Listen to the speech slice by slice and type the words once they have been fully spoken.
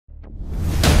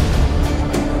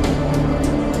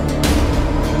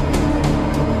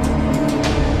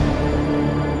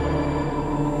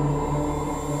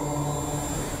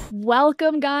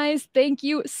Welcome, guys. Thank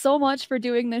you so much for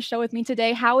doing this show with me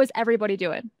today. How is everybody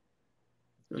doing?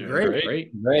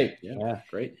 Great. Yeah,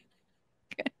 great.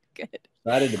 Good.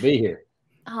 Excited to be here.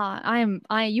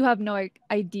 You have no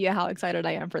idea how excited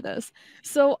I am for this.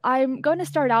 So I'm going to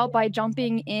start out by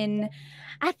jumping in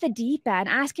at the deep end,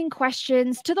 asking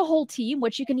questions to the whole team,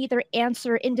 which you can either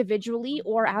answer individually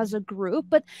or as a group.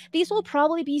 But these will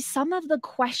probably be some of the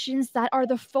questions that are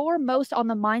the foremost on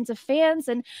the minds of fans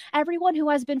and everyone who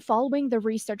has been following the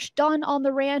research done on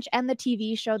the ranch and the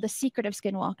TV show, The Secret of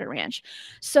Skinwalker Ranch.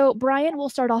 So, Brian, we'll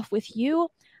start off with you.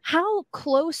 How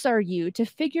close are you to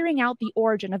figuring out the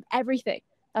origin of everything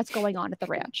that's going on at the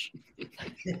ranch?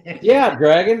 Yeah,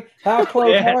 Dragon. How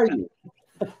close are you?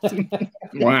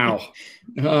 Wow.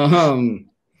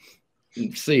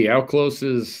 Let's see. How close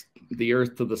is the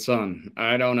Earth to the sun?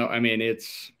 I don't know. I mean,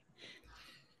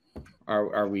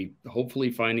 are we hopefully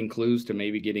finding clues to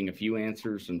maybe getting a few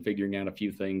answers and figuring out a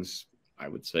few things? I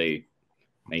would say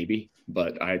maybe,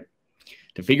 but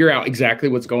to figure out exactly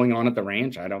what's going on at the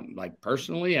ranch, I don't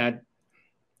personally.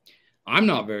 I'm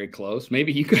not very close.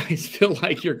 Maybe you guys feel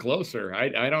like you're closer.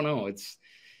 I don't know.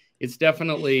 It's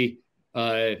definitely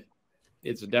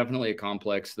a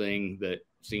complex thing that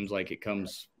seems like it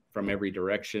comes from every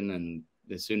direction, and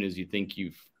as soon as you think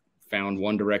you've found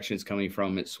one direction it's coming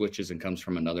from, it switches and comes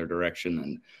from another direction,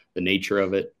 and the nature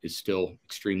of it is still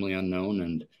extremely unknown.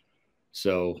 And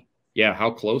so, yeah,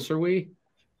 how close are we?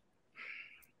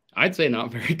 I'd say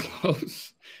not very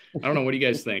close. I don't know. What do you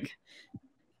guys think?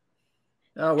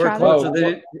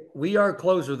 We are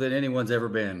closer than anyone's ever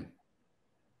been.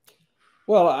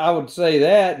 Well, I would say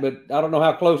that, but I don't know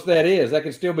how close that is. That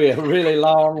could still be a really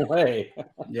long way.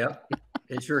 Yep,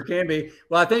 it sure can be.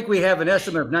 Well, I think we have an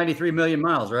estimate of 93 million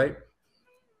miles, right?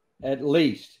 At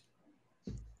least.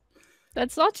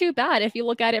 That's not too bad if you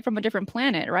look at it from a different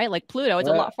planet, right? Like Pluto, it's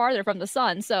a lot farther from the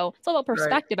sun. So it's all about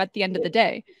perspective at the end of the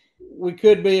day. We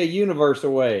could be a universe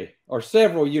away or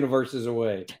several universes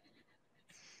away.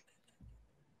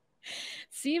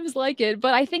 Seems like it,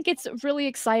 but I think it's really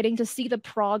exciting to see the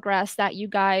progress that you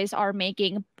guys are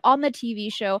making on the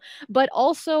TV show, but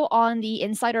also on the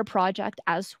Insider Project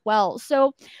as well.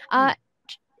 So,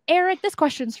 Erik, this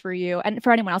question's for you and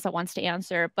for anyone else that wants to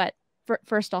answer, but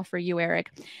first off for you, Erik,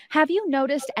 have you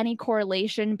noticed any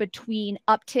correlation between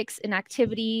upticks in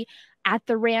activity at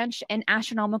the ranch and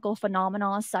astronomical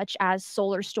phenomena such as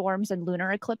solar storms and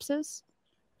lunar eclipses?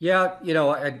 Yeah,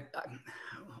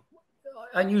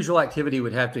 unusual activity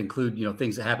would have to include,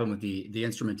 things that happen with the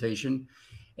instrumentation.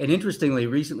 And interestingly,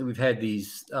 recently we've had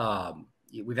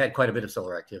we've had quite a bit of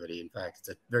solar activity. In fact, it's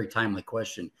a very timely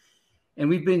question. And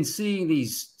we've been seeing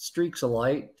these streaks of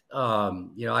light.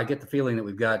 I get the feeling that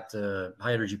we've got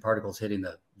high energy particles hitting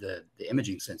the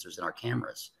imaging sensors in our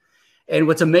cameras. And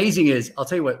what's amazing is, I'll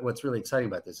tell you what's really exciting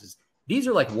about this is these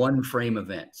are like one frame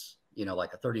events,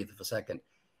 like a 30th of a second.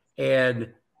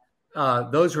 And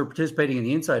those who are participating in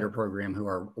the Insider program who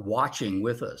are watching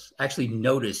with us actually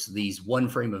notice these one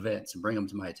frame events and bring them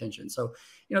to my attention. So,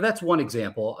 that's one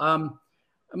example.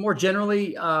 More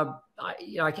generally,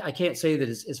 I can't say that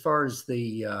as far as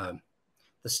the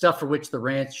stuff for which the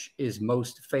ranch is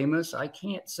most famous, I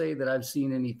can't say that I've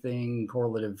seen anything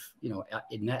correlative,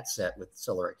 in that set with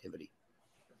solar activity.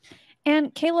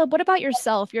 And Kaleb, what about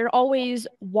yourself? You're always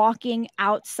walking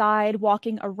outside,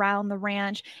 walking around the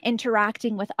ranch,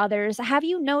 interacting with others. Have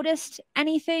you noticed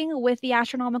anything with the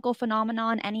astronomical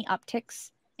phenomenon, any upticks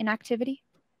in activity?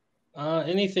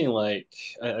 Anything like,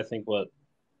 I think what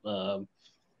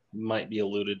might be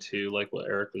alluded to, like what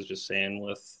Erik was just saying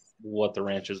with what the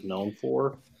ranch is known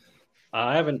for.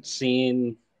 I haven't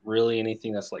seen really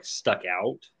anything that's like stuck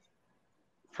out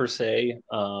per se.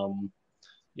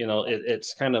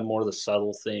 It's kind of more the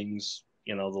subtle things,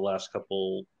 the last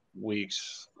couple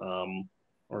weeks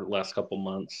or last couple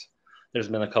months. There's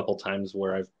been a couple times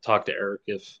where I've talked to Erik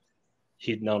if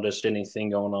he'd noticed anything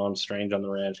going on strange on the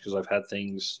ranch, because I've had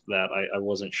things that I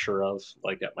wasn't sure of,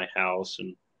 like at my house,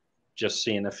 and just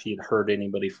seeing if he'd heard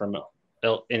anybody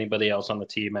else on the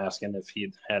team asking if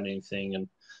he'd had anything. And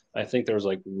I think there was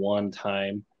like one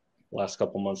time last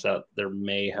couple months that there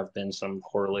may have been some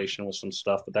correlation with some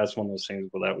stuff, but that's one of those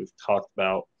things that we've talked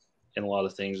about in a lot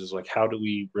of things, is like, how do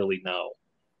we really know?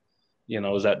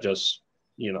 Is that just,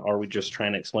 are we just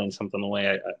trying to explain something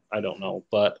away? I don't know.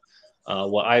 But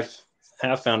what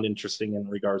have found interesting in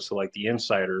regards to like the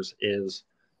insiders is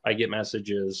I get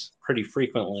messages pretty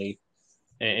frequently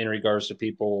in regards to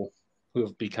people who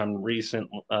have become recent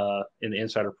in the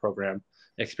insider program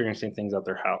experiencing things at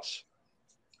their house.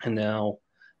 And now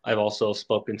I've also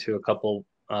spoken to a couple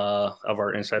of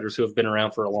our insiders who have been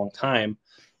around for a long time,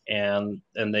 and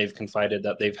they've confided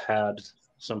that they've had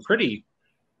some pretty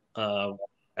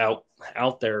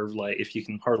out there, like if you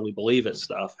can hardly believe it,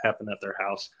 stuff happened at their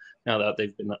house now that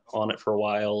they've been on it for a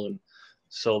while. And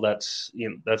so that's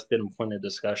been a point of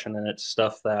discussion, and it's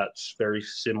stuff that's very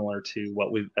similar to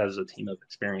what we've as a team have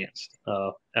experienced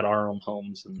at our own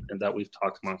homes, and that we've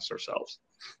talked amongst ourselves.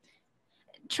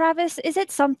 Travis, is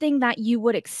it something that you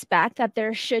would expect that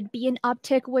there should be an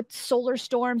uptick with solar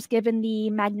storms given the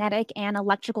magnetic and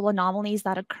electrical anomalies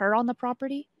that occur on the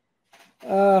property?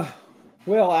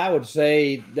 Well, I would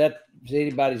say that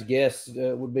anybody's guess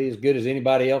would be as good as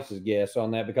anybody else's guess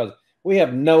on that, because we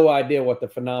have no idea what the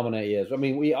phenomena is. I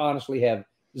mean, we honestly have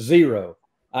zero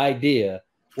idea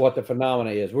what the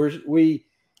phenomena is.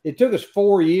 It took us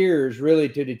 4 years really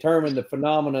to determine the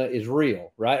phenomena is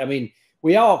real, right? I mean,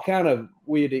 we all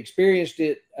we had experienced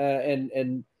it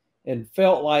and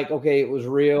felt like, okay, it was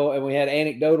real. And we had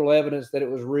anecdotal evidence that it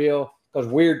was real because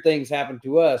weird things happened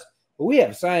to us. But we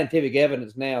have scientific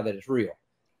evidence now that it's real.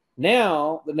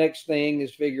 Now, the next thing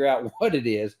is figure out what it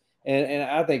is. And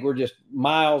I think we're just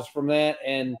miles from that.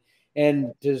 And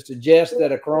to suggest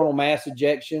that a coronal mass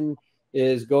ejection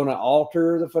is going to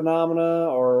alter the phenomena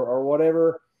or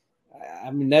whatever, I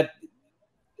mean, that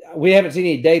we haven't seen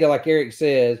any data, like Erik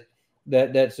says,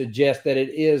 that suggests that it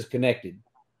is connected.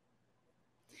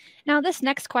 Now, this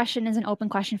next question is an open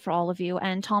question for all of you,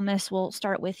 and Thomas, we'll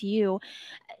start with you.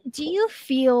 Do you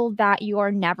feel that you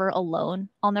are never alone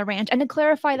on the ranch? And to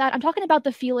clarify that, I'm talking about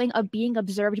the feeling of being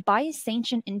observed by a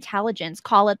sentient intelligence,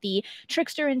 call it the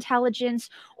trickster intelligence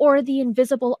or the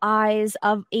invisible eyes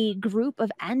of a group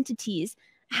of entities.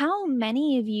 How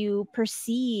many of you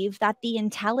perceive that the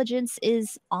intelligence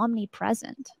is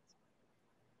omnipresent?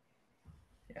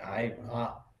 I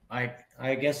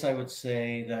guess I would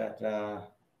say that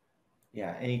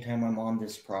anytime I'm on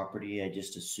this property, I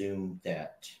just assume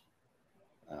that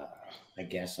I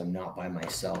guess I'm not by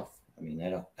myself. I mean, I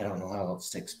don't know how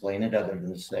else to explain it other than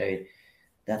to say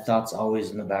that thought's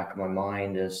always in the back of my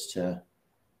mind as to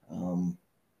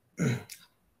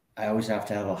I always have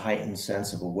to have a heightened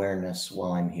sense of awareness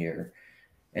while I'm here.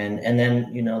 And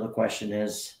then, the question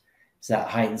is that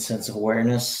heightened sense of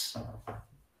awareness,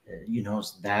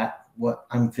 is that what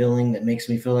I'm feeling that makes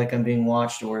me feel like I'm being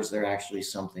watched, or is there actually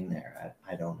something there?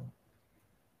 I don't know.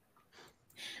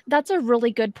 That's a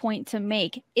really good point to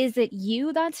make. Is it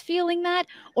you that's feeling that,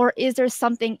 or is there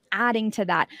something adding to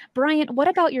that? Bryant, what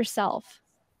about yourself?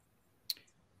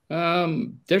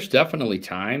 There's definitely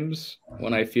times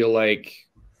when I feel like,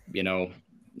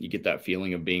 you get that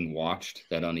feeling of being watched,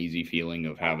 that uneasy feeling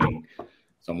of having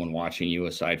someone watching you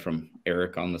aside from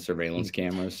Erik on the surveillance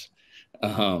cameras.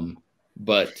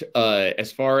 But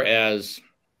as far as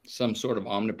some sort of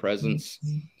omnipresence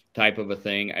type of a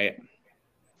thing,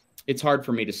 it's hard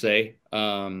for me to say.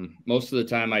 Most of the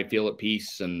time I feel at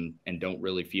peace and don't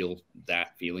really feel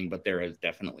that feeling, but there has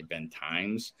definitely been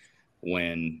times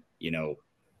when,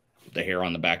 the hair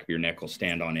on the back of your neck will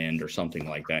stand on end or something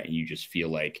like that. And you just feel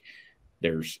like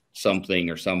there's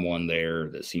something or someone there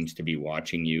that seems to be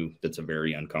watching you. That's a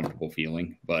very uncomfortable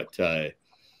feeling. But,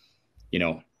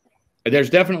 there's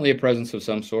definitely a presence of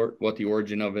some sort. What the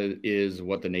origin of it is,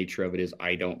 what the nature of it is,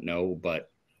 I don't know.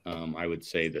 But I would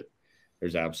say that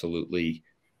there's absolutely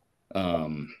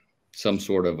some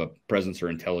sort of a presence or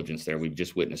intelligence there. We've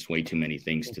just witnessed way too many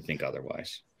things to think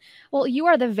otherwise. Well, you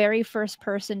are the very first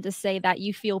person to say that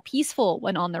you feel peaceful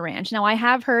when on the ranch. Now, I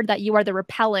have heard that you are the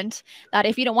repellent, that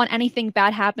if you don't want anything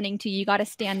bad happening to you, you got to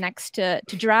stand next to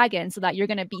dragons so that you're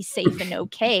going to be safe and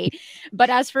okay.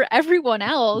 But as for everyone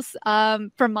else,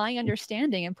 from my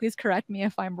understanding, and please correct me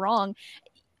if I'm wrong,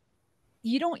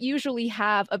 you don't usually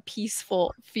have a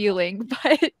peaceful feeling.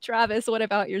 But Travis, what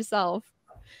about yourself?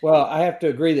 Well, I have to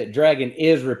agree that dragon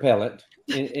is repellent.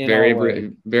 In very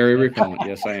repellent.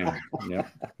 Yes, I am.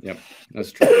 Yep.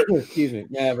 That's true. Excuse me.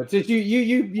 Yeah, but since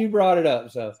you brought it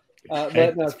up, so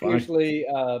but no, seriously,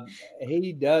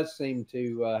 he does seem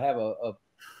to have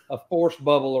a force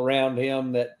bubble around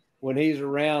him that when he's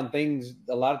around, things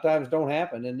a lot of times don't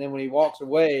happen, and then when he walks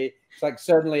away, it's like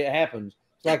suddenly it happens.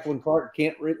 It's like when Clark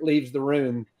Kent leaves the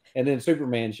room and then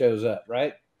Superman shows up,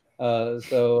 right?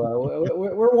 So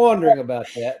we're wondering about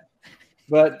that.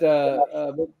 But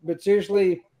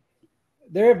seriously,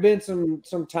 there have been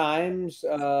some times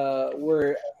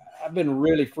where I've been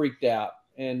really freaked out,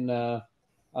 and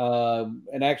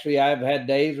actually I've had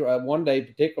days. One day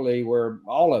particularly where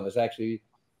all of us actually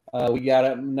we got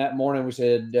up that morning. We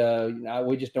said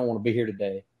we just don't want to be here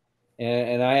today,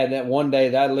 and I had that one day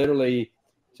that I literally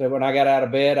said when I got out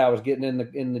of bed, I was getting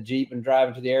in the Jeep and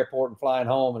driving to the airport and flying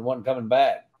home and wasn't coming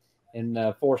back,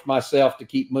 and forced myself to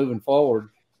keep moving forward.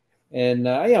 And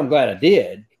I'm glad I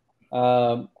did.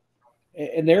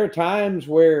 and there are times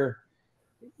where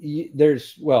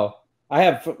I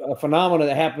have a phenomena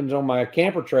that happens on my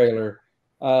camper trailer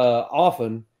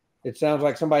often. It sounds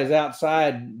like somebody's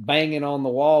outside banging on the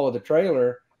wall of the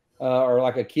trailer, or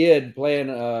like a kid playing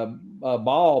a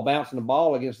ball, bouncing the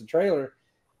ball against the trailer.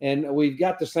 And we've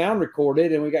got the sound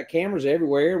recorded, and we've got cameras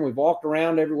everywhere, and we've walked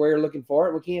around everywhere looking for it.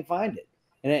 And we can't find it,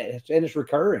 and it's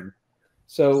recurring.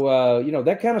 So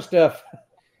that kind of stuff,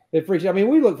 it freaks. I mean,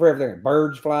 we look for everything: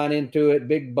 birds flying into it,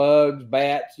 big bugs,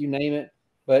 bats, you name it,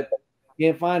 but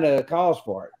can't find a cause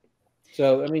for it.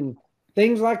 So I mean,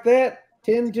 things like that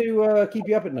tend to keep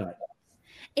you up at night.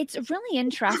 It's really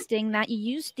interesting that you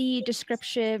used the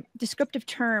descriptive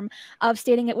term of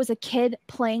stating it was a kid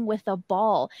playing with a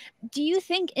ball. Do you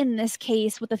think in this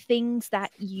case, with the things that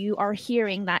you are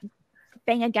hearing that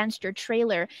bang against your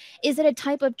trailer, is it a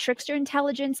type of trickster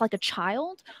intelligence like a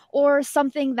child, or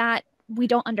something that we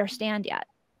don't understand yet?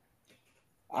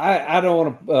 I don't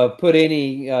want to put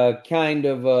any kind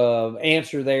of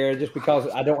answer there, just because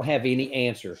I don't have any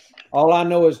answer. All I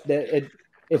know is that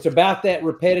it's about that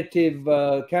repetitive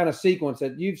kind of sequence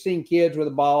that you've seen kids with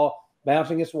a ball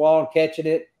bouncing against the wall and catching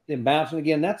it, then bouncing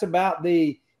again. That's about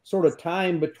the sort of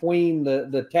time between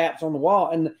the taps on the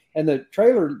wall, and the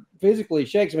trailer physically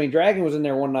shakes. I mean, Dragon was in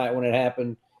there one night when it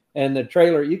happened, and the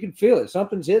trailer, you can feel it.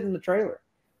 Something's hitting the trailer.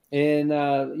 And,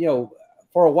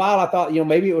 for a while I thought,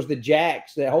 maybe it was the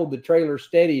jacks that hold the trailer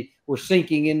steady were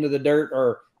sinking into the dirt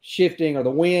or shifting, or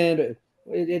the wind.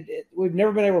 We've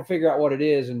never been able to figure out what it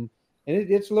is. And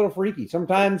it's a little freaky.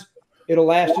 Sometimes it'll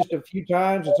last just a few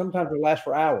times, and sometimes it'll last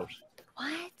for hours.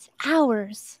 What?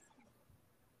 Hours?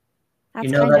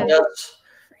 That's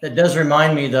that does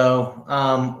remind me, though.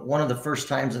 One of the first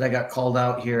times that I got called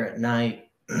out here at night,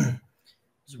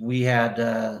 we had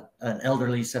an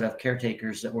elderly set of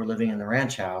caretakers that were living in the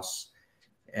ranch house,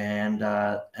 and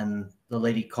the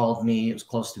lady called me. It was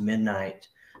close to midnight,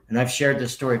 and I've shared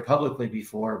this story publicly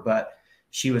before, but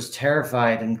she was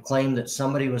terrified and claimed that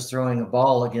somebody was throwing a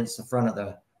ball against the front of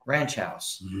the ranch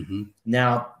house. Mm-hmm.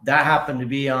 Now, that happened to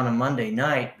be on a Monday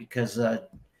night, because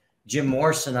Jim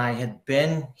Morse and I had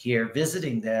been here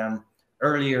visiting them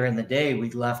earlier in the day.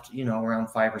 We'd left, around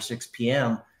 5 or 6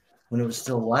 p.m. when it was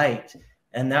still light.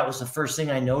 And that was the first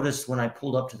thing I noticed when I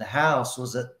pulled up to the house,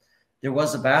 was that there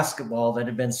was a basketball that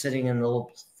had been sitting in the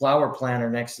little flower planter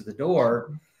next to the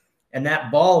door. And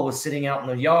that ball was sitting out in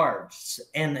the yard.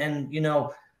 And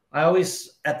I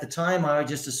always, at the time, I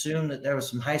just assumed that there was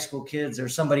some high school kids or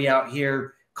somebody out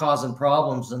here causing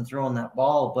problems and throwing that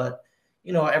ball. But,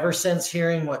 ever since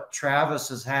hearing what Travis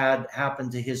has had happen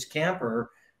to his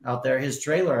camper out there, his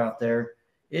trailer out there,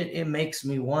 it makes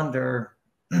me wonder.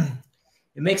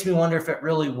 It makes me wonder if it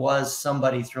really was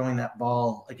somebody throwing that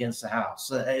ball against the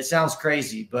house. It sounds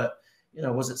crazy, but,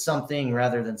 was it something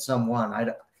rather than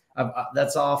someone?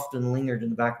 That's often lingered in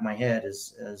the back of my head,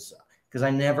 because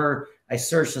I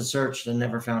searched and searched and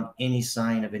never found any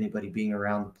sign of anybody being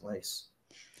around the place.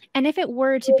 And if it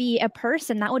were to be a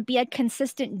person, that would be a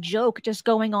consistent joke just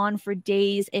going on for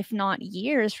days, if not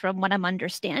years, from what I'm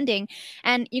understanding.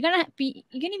 And you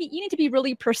need to be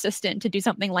really persistent to do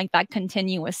something like that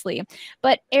continuously.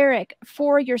 But Erik,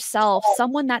 for yourself,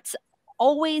 someone that's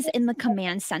always in the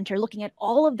command center, looking at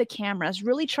all of the cameras,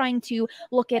 really trying to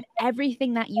look at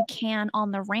everything that you can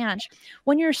on the ranch,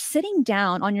 when you're sitting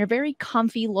down on your very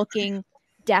comfy looking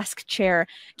desk chair,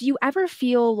 do you ever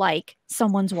feel like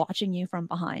someone's watching you from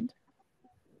behind?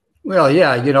 Well,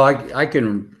 yeah, I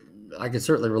can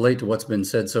certainly relate to what's been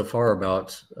said so far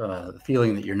about the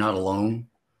feeling that you're not alone.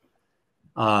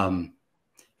 I'll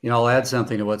add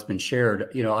something to what's been shared.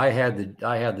 I had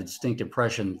the distinct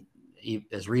impression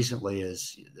as recently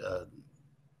as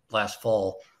last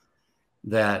fall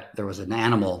that there was an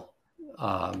animal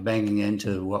banging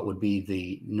into what would be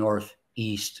the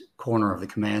northeast corner of the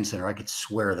command center. I could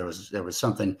swear there was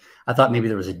something. I thought maybe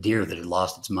there was a deer that had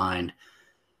lost its mind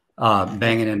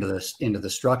banging into the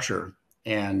structure.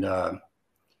 And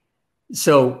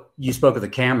so you spoke of the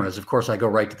cameras. Of course, I go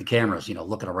right to the cameras,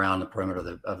 looking around the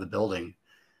perimeter of the building.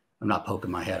 I'm not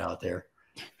poking my head out there.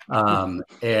 And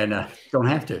don't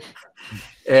have to.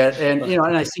 And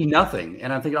I see nothing.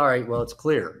 And I'm thinking, all right, well, it's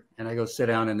clear. And I go sit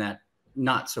down in that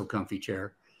not so comfy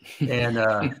chair. And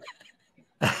and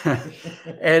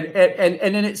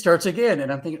then it starts again.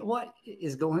 And I'm thinking, what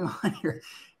is going on here?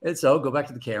 And so go back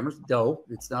to the cameras. No,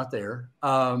 it's not there.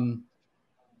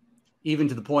 Even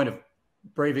to the point of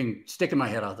sticking my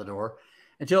head out the door.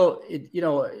 Until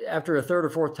after a third or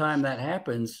fourth time that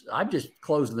happens, I'm just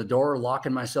closing the door,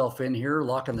 locking myself in here,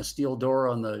 locking the steel door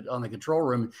on the control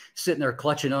room, sitting there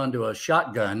clutching onto a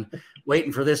shotgun,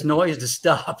 waiting for this noise to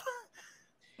stop.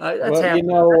 That's happened.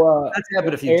 That's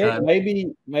happened a few Erik,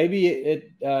 times. Maybe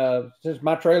it since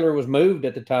my trailer was moved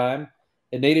at the time,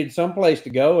 it needed some place to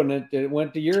go, and it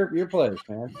went to your place,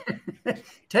 man.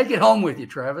 Take it home with you,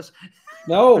 Travis.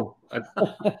 No.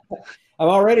 I'm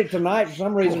already tonight. For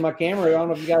some reason, my camera, I don't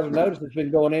know if you guys have noticed, it's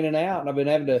been going in and out, and I've been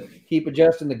having to keep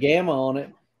adjusting the gamma on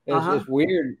it. It's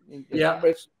weird.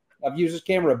 I've used this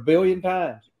camera 1 billion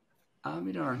times. I'll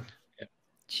be darned.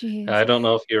 Jeez. I don't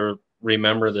know if you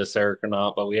remember this, Erik, or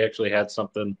not, but we actually had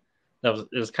something that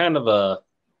was kind of a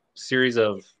series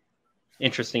of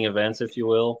interesting events, if you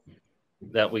will,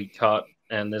 that we caught,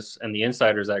 and the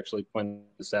insiders actually pointed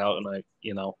this out, and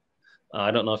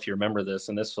I don't know if you remember this,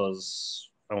 and this was,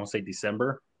 I want to say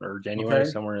December or January,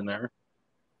 somewhere in there.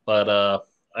 But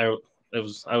I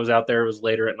was out there. It was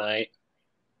later at night,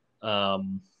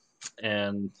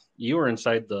 and you were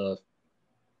inside the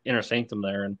inner sanctum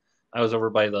there, and I was over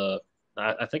by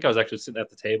I think I was actually sitting at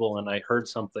the table, and I heard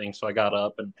something, so I got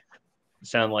up, and it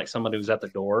sounded like somebody was at the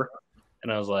door,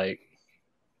 and I was like,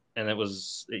 and it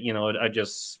was,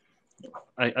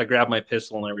 I grabbed my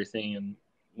pistol and everything and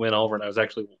went over, and I was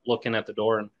actually looking at the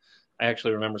door, and I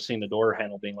actually remember seeing the door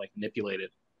handle being like manipulated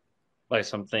by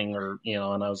something, or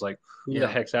and I was like, who the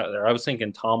heck's out there? I was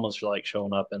thinking Tom was like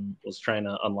showing up and was trying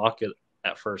to unlock it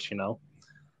at first, but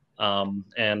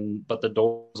the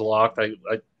door was locked. I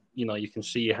you can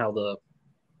see how the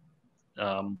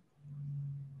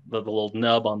little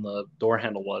nub on the door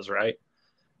handle was, right?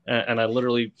 And I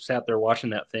literally sat there watching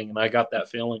that thing, and I got that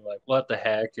feeling like, what the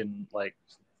heck? And like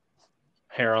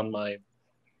hair on my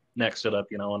neck stood up,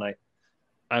 and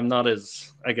I'm not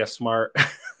as, I guess, smart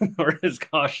or as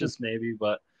cautious maybe,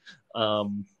 but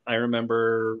I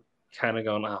remember kind of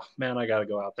going, oh man, I got to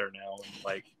go out there now and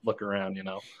like look around,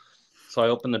 So I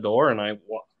opened the door, and I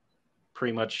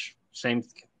pretty much same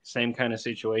kind of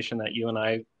situation that you and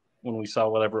I, when we saw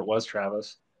whatever it was,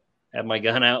 Travis, had my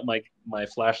gun out, my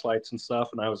flashlights and stuff,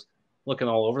 and I was looking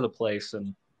all over the place.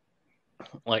 And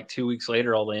like 2 weeks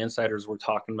later, all the insiders were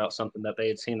talking about something that they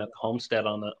had seen at the homestead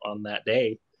on that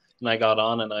day. And I got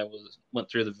on, and I went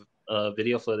through the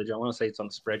video footage. I want to say it's on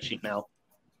the spreadsheet now,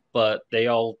 but they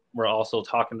all were also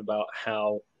talking about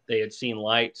how they had seen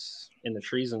lights in the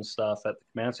trees and stuff at the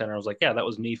command center. I was like, yeah, that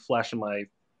was me flashing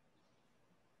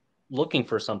looking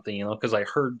for something, because I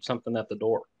heard something at the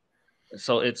door.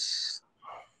 So it's,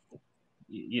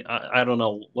 I don't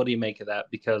know. What do you make of that?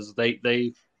 Because they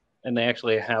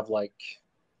actually have like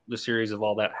the series of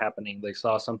all that happening. They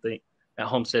saw something at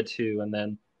Homestead 2, and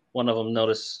then one of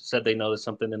them said they noticed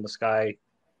something in the sky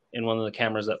in one of the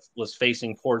cameras that was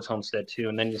facing towards Homestead 2,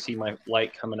 and then you see my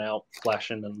light coming out,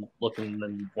 flashing and looking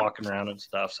and walking around and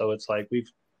stuff. So it's like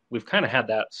we've kind of had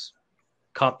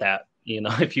caught that,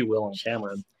 if you will, on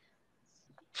camera.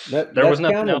 There was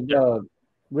nothing out there.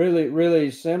 Really,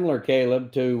 really similar,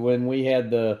 Kaleb, to when we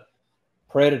had the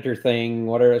Predator thing,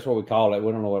 whatever, that's what we call it.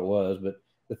 We don't know what it was, but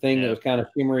the thing that was kind of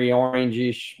shimmery,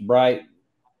 orangish, bright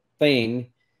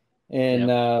thing. And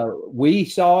we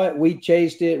saw it, we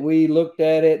chased it, we looked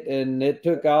at it, and it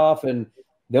took off. And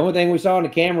the only thing we saw on the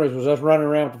cameras was us running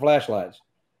around with the flashlights.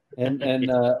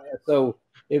 And so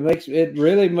it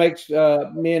really makes me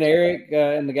and Erik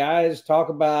and the guys talk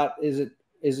about, is it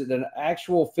an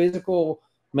actual physical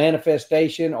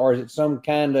manifestation, or is it some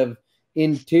kind of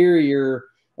interior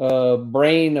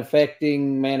brain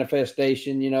affecting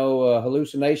manifestation,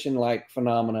 hallucination like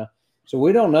phenomena? So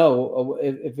we don't know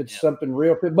if it's something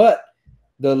real, but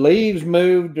the leaves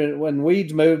moved when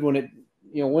weeds moved, when it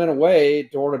went away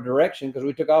toward a direction, because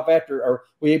we took off after, or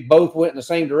we both went in the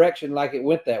same direction, like it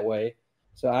went that way.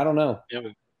 So I don't know.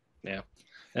 Yeah.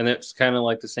 And it's kind of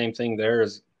like the same thing there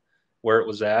as where it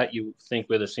was at. You think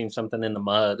we'd have seen something in the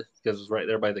mud because it was right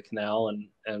there by the canal,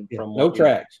 and from no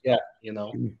tracks.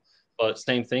 But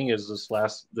same thing as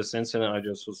this incident I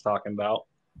just was talking about.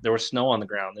 There was snow on the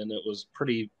ground, and it was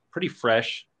pretty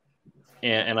fresh.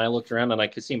 And I looked around, and I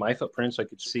could see my footprints. I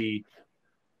could see,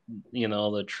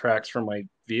 the tracks from my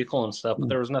vehicle and stuff, but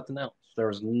there was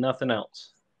nothing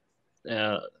else.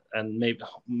 And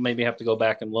maybe have to go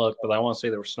back and look, but I want to say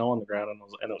there was snow on the ground, and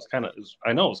it was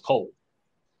I know it was cold.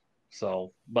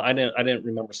 So, but I didn't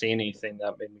remember seeing anything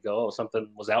that made me go, oh, something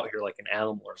was out here, like an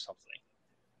animal or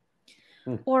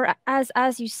something. Or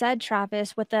as you said,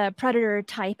 Travis, with the predator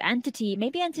type entity,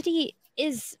 maybe entity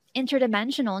is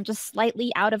interdimensional and just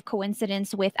slightly out of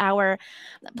coincidence with our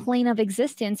plane of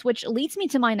existence, which leads me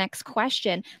to my next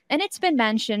question. And it's been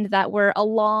mentioned that we're a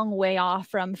long way off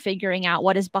from figuring out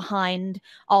what is behind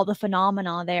all the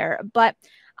phenomena there. But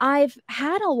I've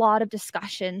had a lot of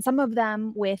discussions, some of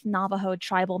them with Navajo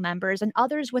tribal members and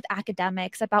others with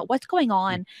academics, about what's going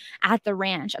on at the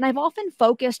ranch. And I've often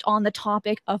focused on the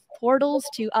topic of portals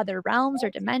to other realms or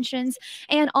dimensions.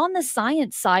 And on the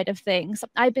science side of things,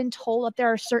 I've been told that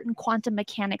there are certain quantum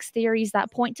mechanics theories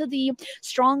that point to the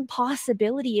strong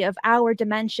possibility of our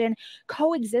dimension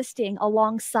coexisting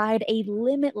alongside a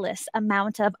limitless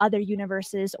amount of other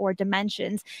universes or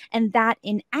dimensions, and that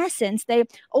in essence, they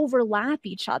overlap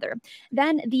each other.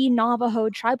 Then the Navajo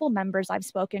tribal members I've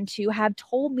spoken to have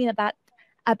told me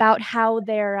about how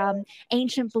their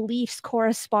ancient beliefs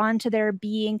correspond to there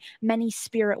being many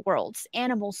spirit worlds,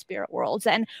 animal spirit worlds,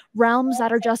 and realms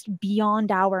that are just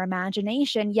beyond our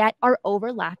imagination, yet are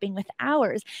overlapping with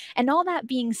ours. And all that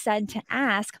being said, to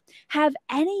ask, have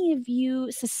any of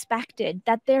you suspected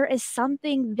that there is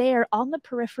something there on the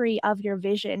periphery of your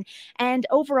vision and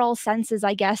overall senses?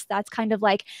 I guess that's kind of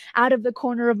like out of the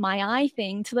corner of my eye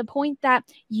thing, to the point that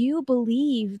you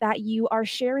believe that you are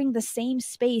sharing the same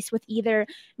space with either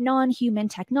non-human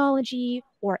technology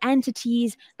or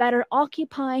entities that are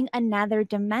occupying another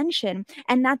dimension,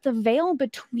 and that the veil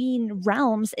between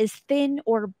realms is thin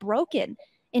or broken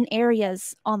in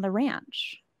areas on the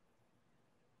ranch.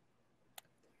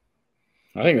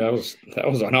 I think that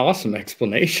was an awesome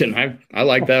explanation. I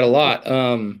like that a lot.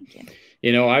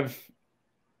 You know, I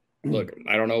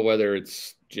don't know whether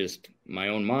it's just my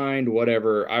own mind,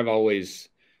 whatever. I've always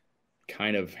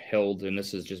kind of held, and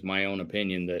this is just my own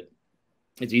opinion, that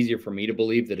it's easier for me to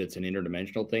believe that it's an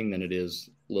interdimensional thing than it is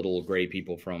little gray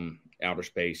people from outer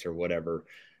space or whatever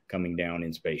coming down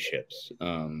in spaceships.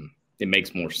 It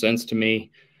makes more sense to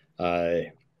me.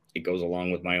 It goes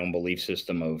along with my own belief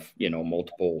system of, you know,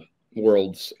 multiple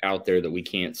worlds out there that we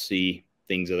can't see,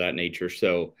 things of that nature.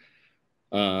 So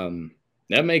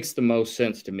that makes the most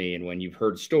sense to me. And when you've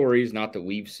heard stories, not that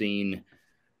we've seen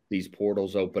these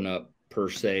portals open up per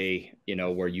se, you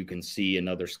know, where you can see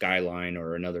another skyline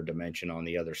or another dimension on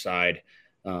the other side.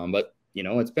 But, you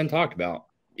know, it's been talked about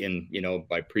in, you know,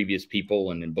 by previous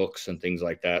people and in books and things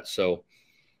like that. So,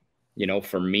 you know,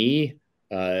 for me,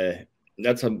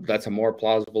 that's a more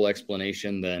plausible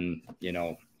explanation than, you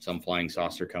know, some flying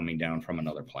saucer coming down from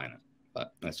another planet.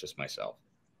 But that's just myself.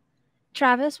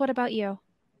 Travis, what about you?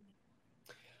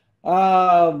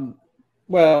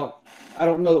 Well, I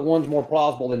don't know that one's more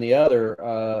plausible than the other.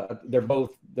 They're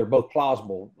both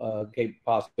plausible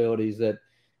possibilities that,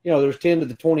 you know, there's 10 to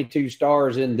the 22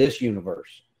 stars in this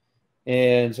universe.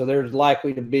 And so there's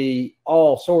likely to be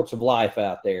all sorts of life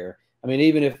out there. I mean,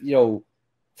 even if, you know,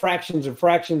 fractions of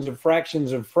fractions of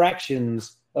fractions of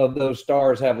fractions of those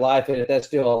stars have life in it, that's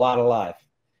still a lot of life.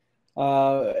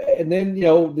 And then, you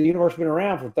know, the universe has been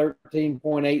around for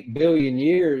 13.8 billion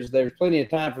years. There's plenty of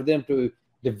time for them to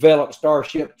develop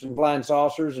starships and flying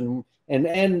saucers and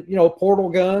you know, portal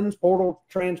guns, portal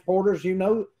transporters, you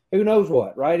know, who knows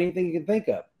what, right? Anything you can think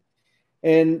of.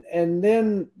 And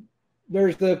then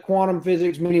there's the quantum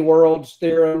physics many worlds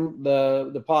theorem,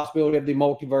 the possibility of the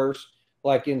multiverse,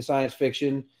 like in science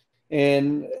fiction.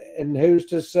 And who's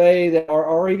to say that,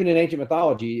 or even in ancient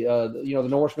mythology, you know, the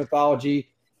Norse mythology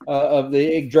of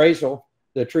the Yggdrasil,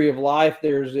 the tree of life,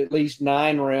 there's at least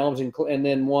 9 realms, and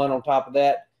then one on top of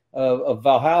that of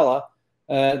Valhalla.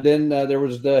 Then there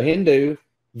was the Hindu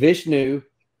Vishnu,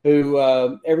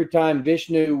 who every time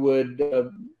Vishnu would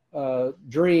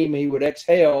dream, he would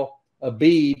exhale a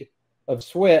bead of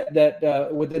sweat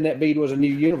that within that bead was a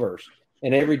new universe.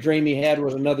 And every dream he had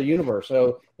was another universe.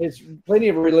 So it's plenty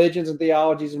of religions and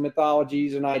theologies and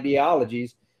mythologies and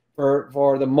ideologies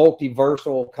for the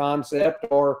multiversal concept,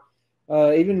 or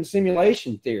even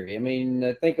simulation theory. I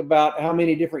mean, think about how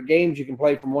many different games you can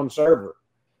play from one server.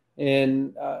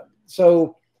 And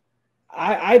so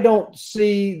I don't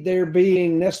see there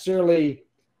being necessarily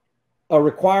a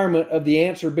requirement of the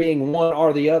answer being one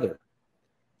or the other.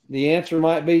 The answer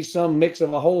might be some mix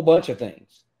of a whole bunch of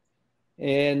things.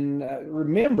 And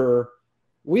remember,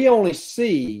 we only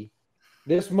see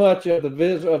this much of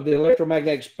the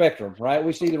electromagnetic spectrum, right?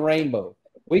 We see the rainbow.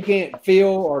 We can't feel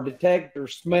or detect or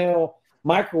smell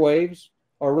microwaves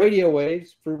or radio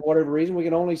waves for whatever reason. We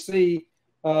can only see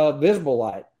visible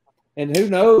light. And who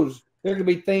knows, there could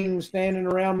be things standing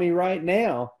around me right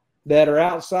now that are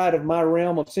outside of my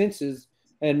realm of senses,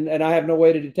 and I have no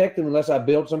way to detect them unless I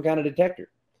build some kind of detector.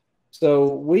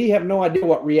 So we have no idea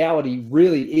what reality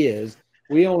really is.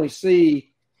 We only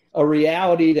see a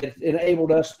reality that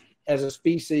enabled us as a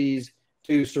species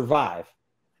to survive,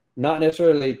 not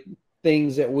necessarily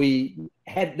things that we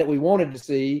wanted to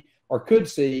see or could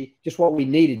see, just what we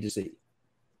needed to see.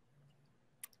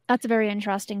 That's a very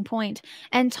interesting point.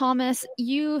 And Thomas,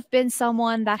 you've been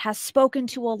someone that has spoken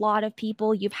to a lot of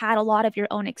people. You've had a lot of your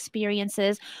own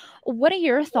experiences. What are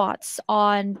your thoughts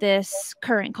on this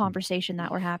current conversation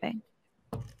that we're having?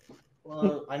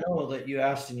 Well, I know that you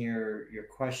asked in your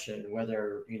question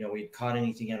whether, we caught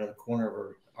anything out of the corner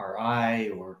of our eye,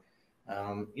 or,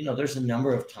 there's a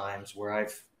number of times where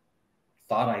I've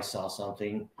thought I saw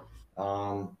something.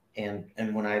 And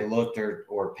when I looked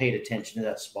or paid attention to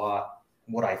that spot,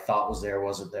 what I thought was there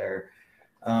wasn't there.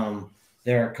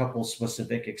 There are a couple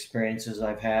specific experiences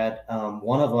I've had.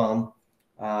 One of them,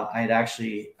 I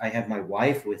had my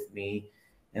wife with me,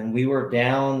 and we were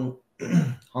down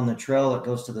on the trail that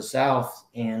goes to the south,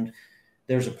 and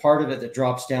there's a part of it that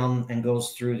drops down and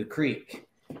goes through the creek.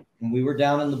 And we were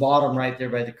down in the bottom right there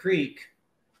by the creek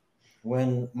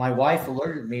when my wife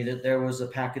alerted me that there was a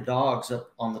pack of dogs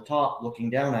up on the top looking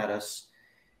down at us.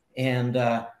 And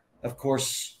of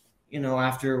course,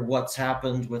 after what's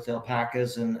happened with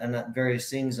alpacas and various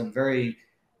things, I'm very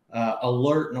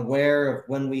alert and aware of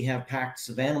when we have packs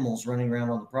of animals running around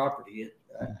on the property.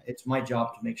 It's my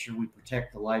job to make sure we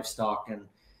protect the livestock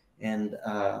and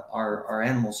our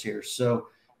animals here. So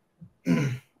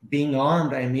being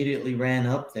armed, I immediately ran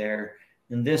up there.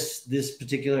 And this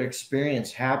particular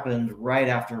experience happened right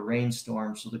after a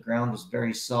rainstorm. So the ground was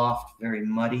very soft, very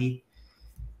muddy.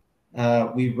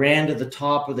 We ran to the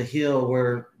top of the hill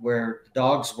where the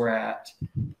dogs were at.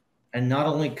 And not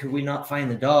only could we not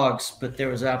find the dogs, but there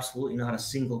was absolutely not a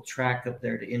single track up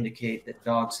there to indicate that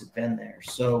dogs had been there.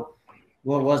 So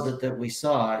what was it that we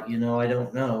saw? I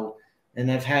don't know. And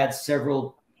I've had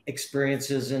several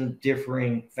experiences in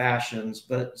differing fashions,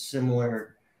 but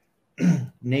similar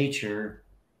nature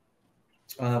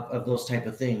of those type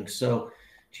of things. So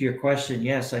to your question,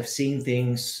 yes, I've seen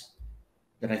things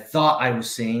that I thought I was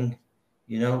seeing.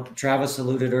 Travis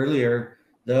alluded earlier,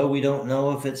 though, we don't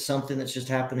know if it's something that's just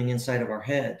happening inside of our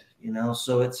head,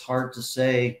 so it's hard to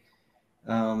say.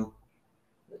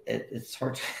 It's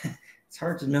hard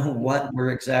to know what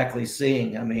we're exactly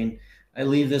seeing. I mean, I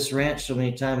leave this ranch so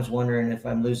many times wondering if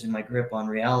I'm losing my grip on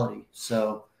reality.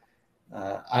 So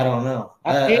I don't know.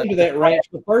 I came to that ranch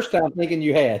the first time thinking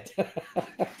you had.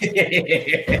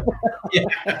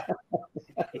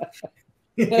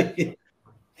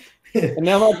 And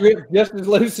now my grip's just as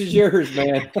loose as yours,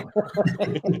 man.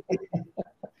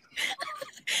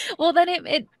 Well,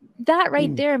 then that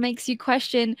right there makes you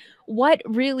question what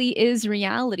really is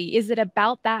reality. Is it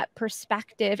about that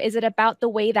perspective? Is it about the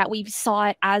way that we saw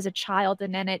it as a child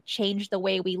and then it changed the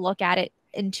way we look at it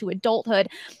into adulthood?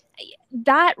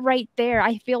 That right there,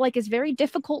 I feel like, is very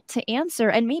difficult to answer.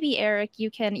 And maybe, Erik, you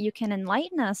can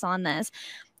enlighten us on this.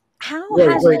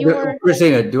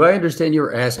 Christina, do I understand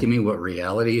you're asking me what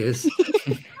reality is?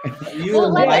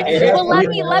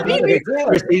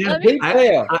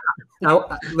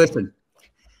 Listen,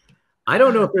 I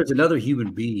don't know if there's another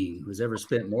human being who's ever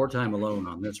spent more time alone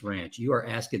on this ranch. You are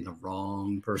asking the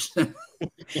wrong person.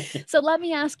 So let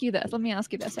me ask you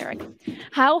this, Erik.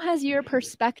 How has your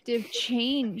perspective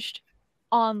changed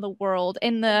on the world,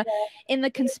 in the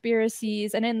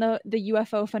conspiracies and in the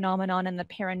UFO phenomenon and the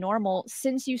paranormal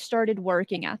since you started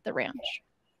working at the ranch?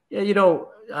 Yeah,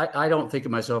 I don't think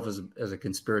of myself as a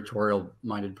conspiratorial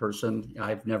minded person.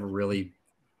 I've never really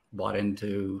bought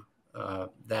into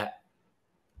that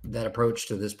approach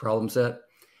to this problem set.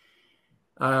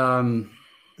 When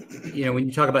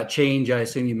you talk about change, I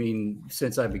assume you mean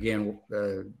since I began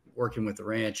working with the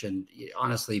ranch. And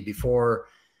honestly, before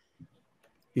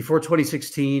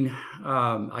 2016,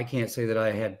 I can't say that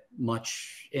I had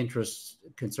much interest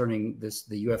concerning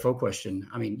the UFO question.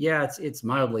 I mean, yeah, it's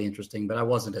mildly interesting, but I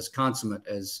wasn't as consummate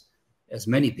as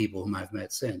many people whom I've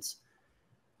met since.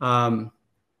 I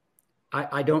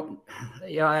know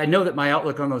that my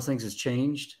outlook on those things has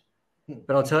changed,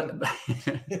 but I'll tell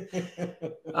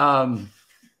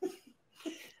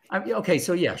you. Okay,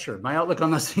 so yeah, sure. My outlook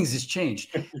on those things has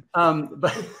changed.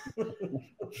 But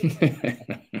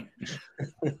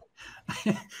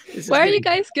why are you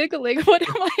guys giggling? What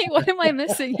am I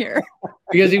missing here?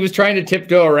 Because he was trying to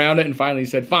tiptoe around it and finally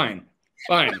said, fine,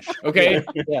 okay.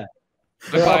 Yeah.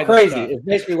 They're all crazy. It's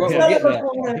basically what we're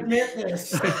getting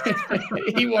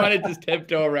at. He wanted to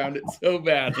tiptoe around it so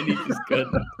bad, and he just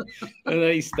couldn't. And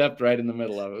then he stepped right in the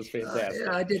middle of it. It was fantastic.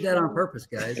 Yeah, I did that on purpose,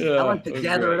 guys. I like to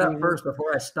gather it up first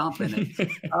before I stomp in it.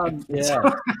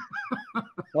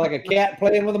 Like a cat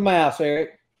playing with a mouse,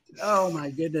 Erik. Oh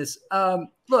my goodness.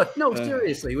 Look, no,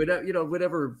 seriously.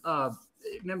 Whatever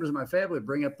members of my family would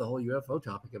bring up the whole UFO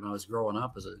topic when I was growing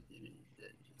up as a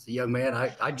young man,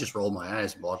 I'd just roll my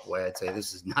eyes and walk away. I'd say,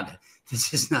 this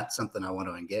is not something I want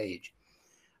to engage.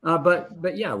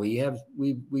 But yeah,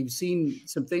 we've seen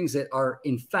some things that are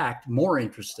in fact more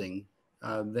interesting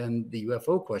than the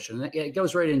UFO question. And it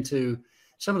goes right into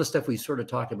some of the stuff we sort of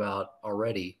talked about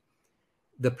already.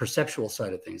 The perceptual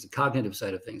side of things, the cognitive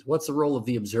side of things. What's the role of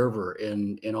the observer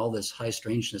in all this high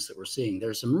strangeness that we're seeing?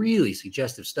 There's some really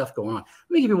suggestive stuff going on.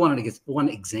 Let me give you one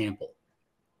example.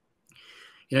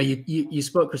 You know, you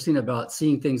spoke, Christina, about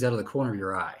seeing things out of the corner of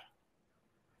your eye.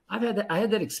 I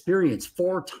had that experience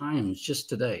 4 times just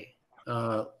today,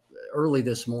 early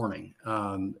this morning.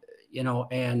 You know,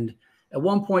 and at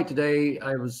one point today,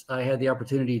 I had the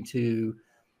opportunity to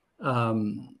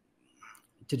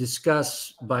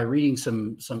discuss by reading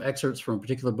some excerpts from a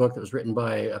particular book that was written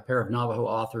by a pair of Navajo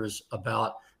authors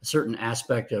about a certain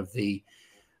aspect of the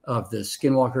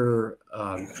Skinwalker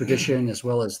tradition, as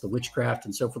well as the witchcraft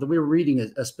and so forth. We were reading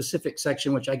a specific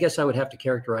section, which I guess I would have to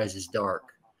characterize as dark.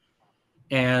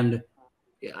 And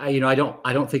I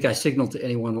don't think I signaled to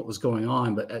anyone what was going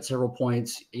on, but at several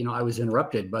points, you know, I was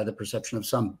interrupted by the perception of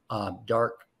some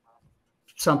dark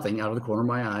something out of the corner of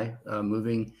my eye,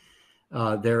 moving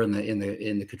there in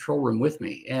the control room with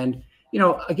me. And, you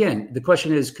know, again, the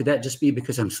question is, could that just be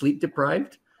because I'm sleep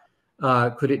deprived?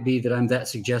 Could it be that I'm that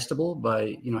suggestible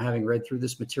by, you know, having read through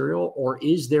this material? Or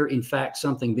is there in fact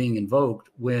something being invoked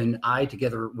when I,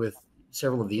 together with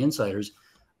several of the insiders,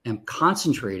 am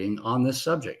concentrating on this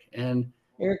subject? And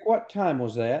Erik, what time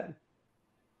was that?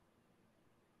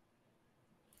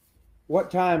 What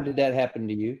time did that happen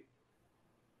to you?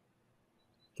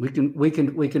 We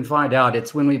can find out.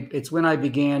 It's when I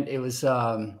began. It was.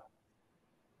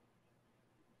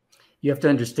 You have to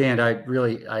understand. I've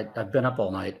been up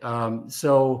all night.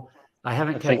 So I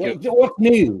haven't. What's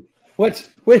new?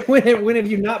 When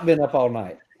have you not been up all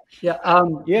night? Yeah.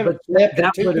 You haven't slept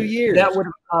in 2 years. That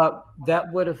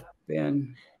would have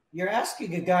been. You're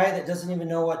asking a guy that doesn't even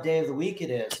know what day of the week it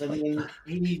is. I mean,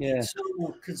 he's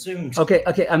so consumed. Okay.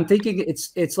 I'm thinking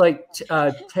it's like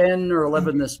 10 or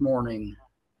 11 this morning.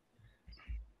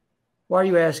 Why are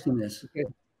you asking this?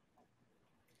 Because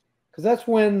that's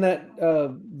when that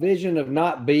vision of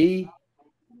not be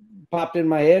popped in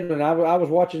my head. And I was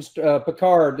watching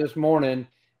Picard this morning,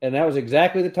 and that was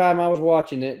exactly the time I was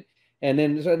watching it. And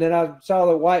then I saw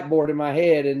the whiteboard in my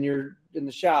head, and you're in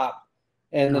the shop,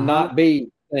 and the not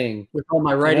be thing with all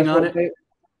my writing on it.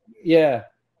 Yeah,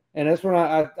 and that's when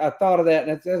I thought of that,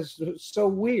 and that's so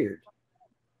weird.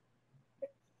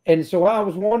 And so I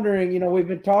was wondering, you know, we've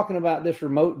been talking about this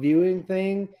remote viewing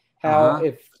thing, how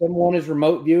if someone is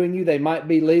remote viewing you, they might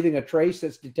be leaving a trace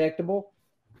that's detectable.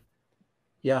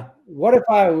 Yeah. What if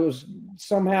I was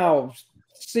somehow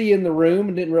seeing the room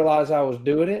and didn't realize I was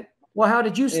doing it? Well, how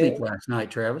did you sleep last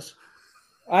night, Travis?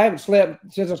 I haven't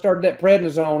slept since I started that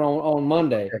prednisone on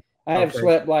Monday. Okay. I have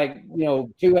slept like, you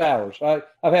know, 2 hours.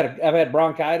 I've had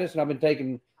bronchitis, and I've been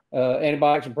taking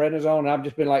antibiotics and prednisone, and I've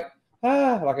just been like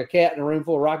a cat in a room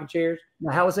full of rocking chairs.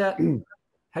 Now, how was that?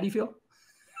 How do you feel?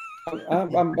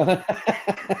 I'm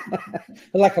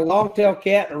like a long-tailed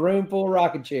cat in a room full of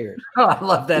rocking chairs. Oh, I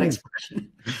love that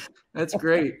expression. That's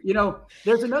great. You know,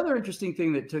 there's another interesting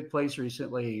thing that took place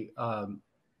recently.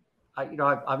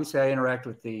 Obviously I interact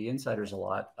with the insiders a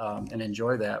lot and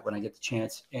enjoy that when I get the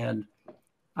chance. And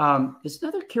there's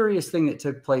another curious thing that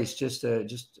took place just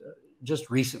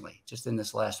recently, just in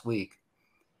this last week.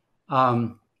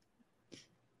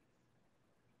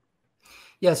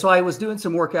 Yeah, so I was doing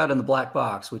some work out in the black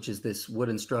box, which is this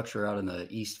wooden structure out in the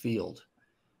east field.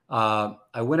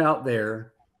 I went out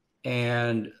there,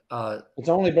 and it's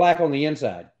only black on the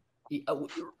inside.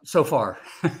 So far,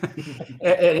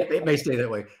 it may stay that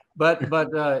way. But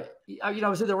I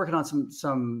was in there working on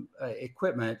some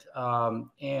equipment,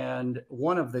 and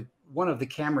one of the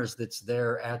cameras that's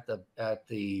there at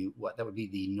the what that would be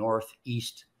the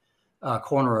northeast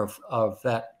corner of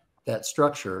that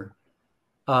structure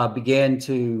began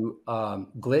to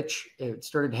glitch. It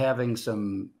started having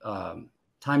some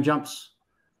time jumps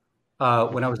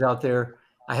when I was out there.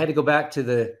 I had to go back to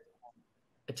the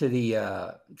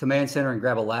command center and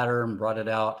grab a ladder and brought it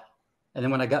out. And then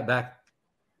when I got back,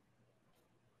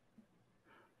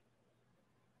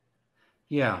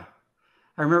 yeah,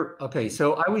 I remember. Okay,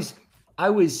 so I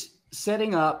was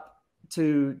setting up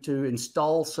to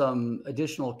install some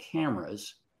additional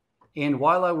cameras, and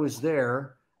while I was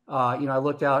there, I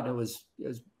looked out, and it was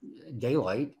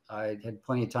daylight. I had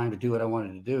plenty of time to do what I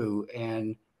wanted to do,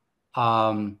 and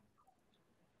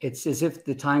it's as if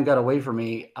the time got away from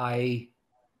me. I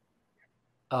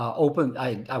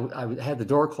had the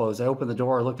door closed. I opened the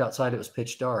door. I looked outside. It was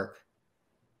pitch dark,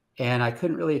 and I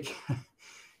couldn't really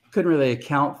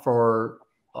account for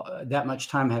that much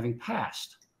time having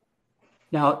passed.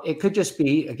 Now, it could just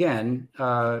be, again,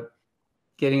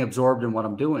 getting absorbed in what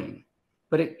I'm doing.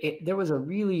 But there was a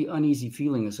really uneasy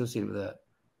feeling associated with that.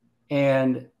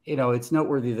 And, you know, it's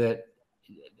noteworthy that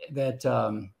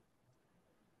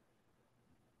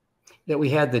we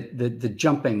had the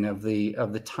jumping of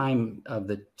the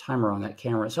timer on that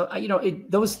camera. So, you know,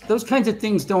 those kinds of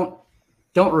things don't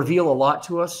reveal a lot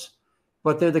to us,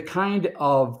 but they're the kind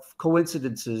of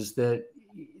coincidences that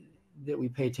we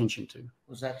pay attention to.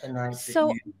 Was that the night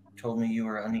that you told me you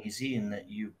were uneasy and that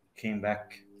you came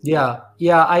back? Yeah.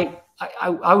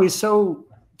 I was so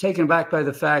taken aback by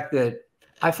the fact that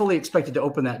I fully expected to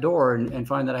open that door and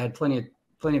find that I had plenty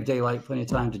of daylight, plenty of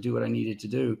time to do what I needed to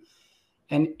do.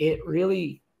 And it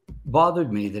really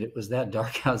bothered me that it was that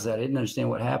dark outside. I didn't understand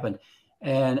what happened.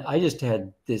 And I just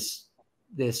had this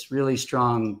really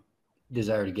strong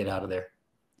desire to get out of there.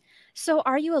 So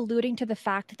are you alluding to the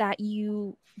fact that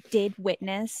you did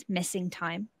witness missing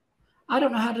time? I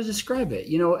don't know how to describe it.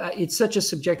 You know, it's such a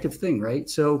subjective thing, right?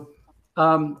 So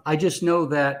I just know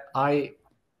that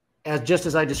just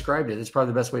as I described it, it's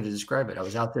probably the best way to describe it. I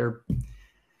was out there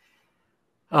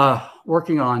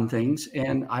working on things,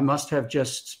 and I must have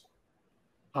just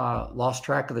lost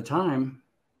track of the time.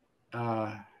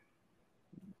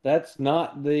 That's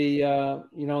not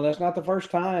that's not the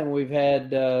first time we've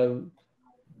had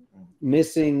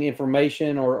missing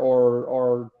information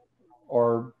or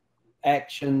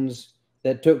actions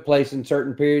that took place in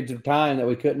certain periods of time that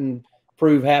we couldn't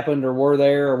prove happened or were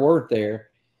there or weren't there.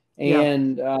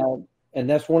 And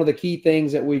that's one of the key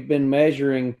things that we've been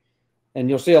measuring, and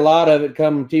you'll see a lot of it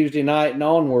come Tuesday night and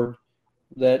onward,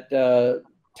 that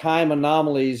time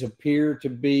anomalies appear to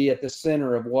be at the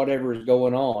center of whatever is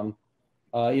going on.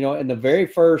 You know, in the very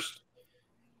first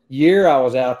year I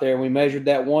was out there, we measured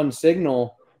that one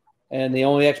signal, and the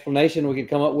only explanation we could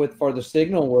come up with for the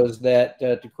signal was that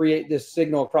to create this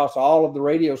signal across all of the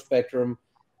radio spectrum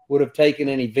would have taken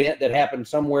an event that happened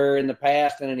somewhere in the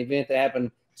past and an event that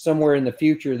happened somewhere in the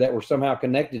future that were somehow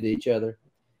connected to each other.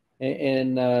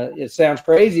 And it sounds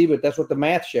crazy, but that's what the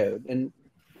math showed. And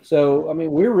so, I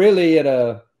mean, we're really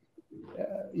at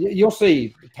you'll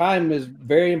see, time is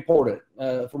very important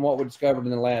from what we discovered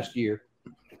in the last year.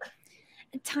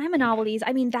 Time anomalies,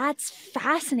 I mean, that's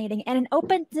fascinating, and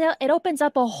it opens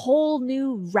up a whole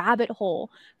new rabbit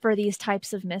hole for these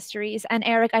types of mysteries. And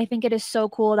Erik, I think it is so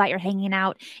cool that you're hanging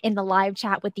out in the live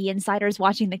chat with the insiders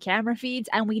watching the camera feeds,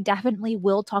 and we definitely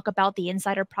will talk about the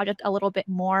Insider Project a little bit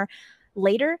more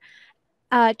later.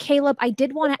 Kaleb, I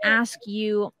did want to ask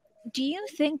you, do you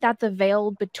think that the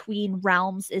veil between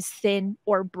realms is thin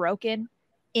or broken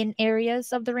in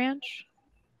areas of the ranch?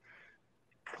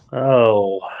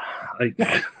 Oh, I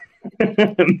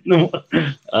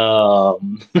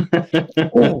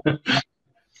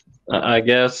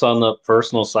guess on the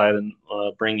personal side and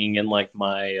bringing in like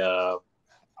my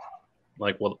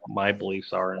like what my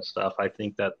beliefs are and stuff, I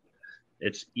think that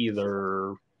it's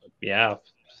either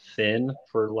thin,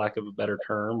 for lack of a better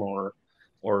term, or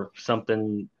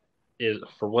something is,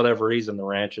 for whatever reason, the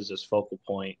ranch is this focal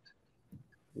point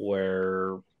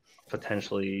where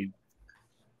potentially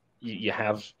you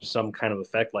have some kind of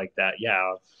effect like that.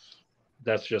 Yeah,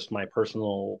 that's just my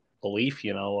personal belief,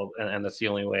 you know, and that's the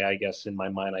only way, I guess, in my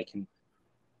mind I can,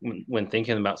 when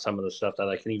thinking about some of the stuff, that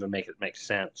I can even make it make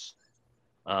sense.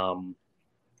 And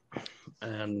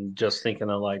just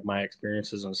thinking of like my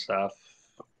experiences and stuff,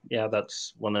 yeah,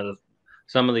 that's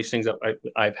some of these things that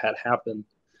I've had happen.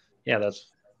 Yeah, that's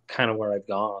kind of where I've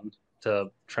gone to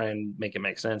try and make it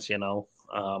make sense, you know.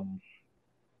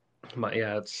 But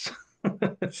yeah,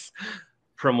 it's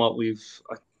from what we've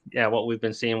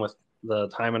been seeing with the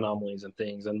time anomalies and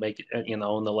things, and make it, you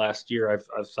know, in the last year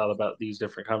I've thought about these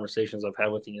different conversations I've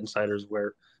had with the insiders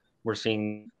where we're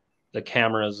seeing the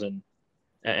cameras and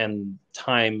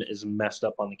time is messed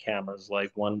up on the cameras.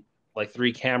 Like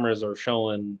 3 cameras are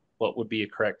showing what would be a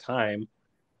correct time,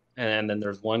 and then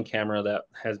there's one camera that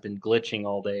has been glitching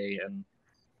all day and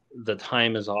the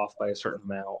time is off by a certain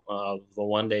amount. The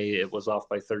one day it was off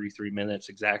by 33 minutes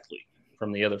exactly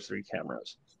from the other 3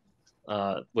 cameras,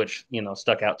 which, you know,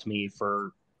 stuck out to me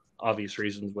for obvious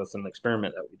reasons with an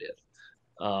experiment that we did.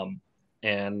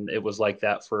 And it was like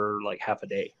that for like half a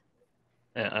day.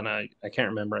 And I can't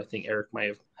remember. I think Erik might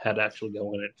have had to actually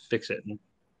go in and fix it and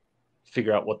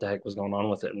figure out what the heck was going on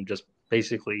with it, and just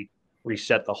basically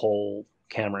reset the whole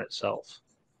camera itself.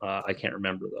 I can't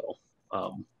remember though.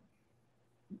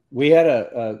 We had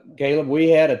Kaleb, we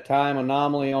had a time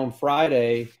anomaly on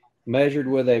Friday measured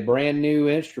with a brand new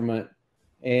instrument,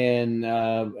 and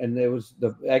there was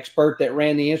the expert that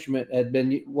ran the instrument had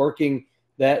been working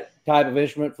that type of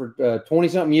instrument for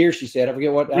 20-something years. She said, I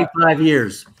forget what, 25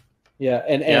 years. Yeah,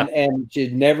 and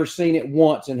she'd never seen it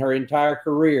once in her entire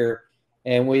career.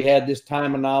 and we had this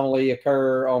time anomaly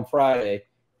occur on Friday.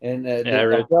 And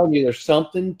Yeah, I'm telling you, there's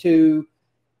something to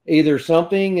either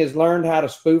something has learned how to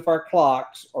spoof our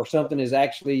clocks, or something is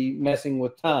actually messing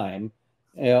with time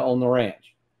on the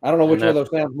ranch. I don't know which one of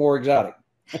those sounds more exotic.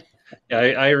 Yeah,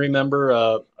 I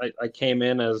remember I came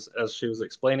in as she was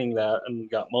explaining that and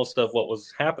got most of what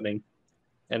was happening,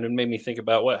 and it made me think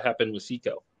about what happened with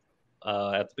Seco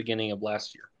at the beginning of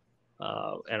last year,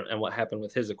 and what happened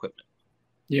with his equipment.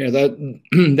 Yeah,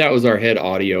 that was our head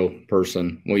audio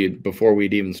person. Before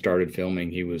we'd even started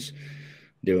filming, he was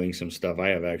doing some stuff. I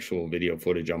have actual video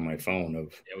footage on my phone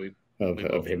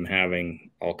of him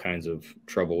having all kinds of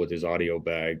trouble with his audio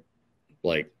bag.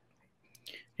 Like,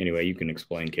 anyway, you can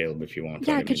explain, Kaleb, if you want.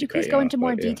 Yeah, could you please go into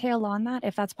more detail on that,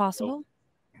 if that's possible?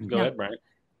 Go ahead, Brian.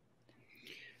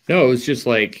 No, it was just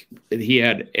like he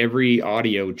had every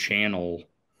audio channel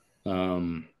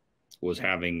was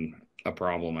having a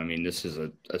problem. I mean, this is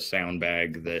a sound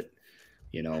bag that,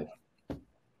 you know,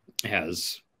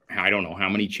 has, I don't know, how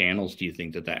many channels do you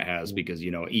think that has? Because,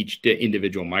 you know, each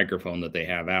individual microphone that they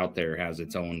have out there has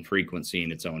its own frequency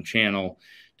and its own channel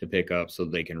to pick up, so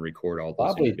they can record all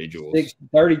those individuals.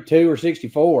 32 or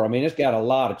 64. I mean, it's got a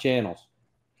lot of channels.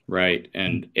 Right.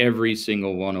 And every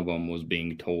single one of them was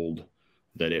being told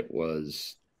that it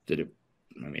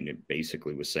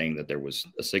basically was saying that there was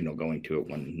a signal going to it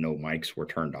when no mics were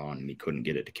turned on, and he couldn't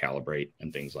get it to calibrate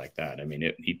and things like that. I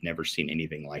mean, he'd never seen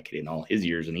anything like it in all his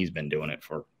years, and he's been doing it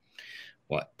for,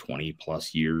 20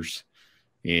 plus years.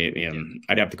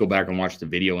 I'd have to go back and watch the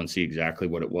video and see exactly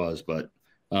what it was, but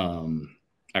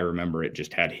I remember it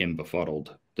just had him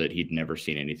befuddled that he'd never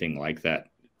seen anything like that,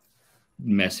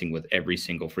 messing with every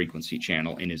single frequency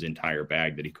channel in his entire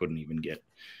bag, that he couldn't even get,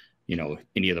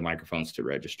 any of the microphones to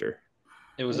register.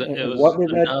 It was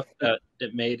enough that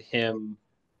it made him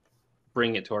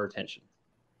bring it to our attention.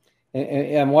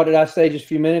 And what did I say just a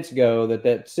few minutes ago?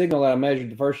 That signal that I measured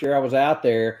the first year I was out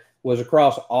there was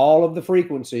across all of the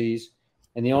frequencies.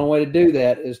 And the only way to do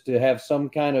that is to have some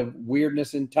kind of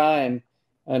weirdness in time,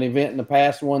 an event in the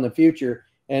past, one in the future.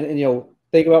 And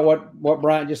think about what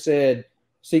Bryant just said.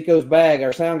 Seco's bag,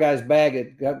 our sound guy's bag,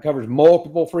 it covers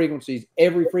multiple frequencies.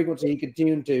 Every frequency he could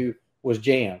tune to was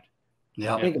jammed.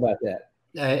 Yeah. Think about that.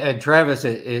 And Travis,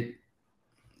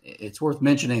 it's worth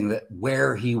mentioning that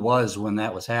where he was when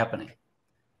that was happening.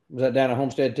 Was that down at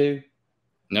Homestead too?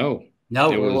 No,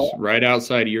 it was right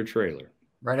outside of your trailer.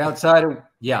 Right outside of,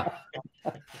 yeah.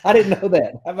 I didn't know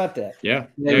that. How about that? Yeah,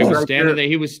 he was standing there.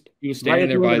 He was standing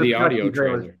there by the audio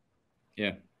trailer.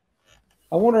 Yeah.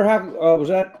 I wonder how was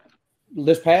that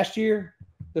this past year?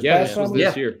 This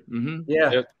year. Mm-hmm.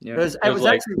 Yeah. It was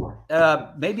actually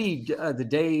maybe the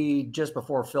day just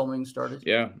before filming started.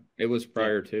 Yeah, it was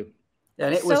prior to.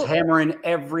 And it was hammering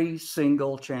every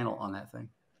single channel on that thing.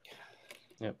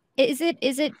 Yep. Is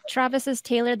it Travis's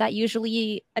trailer that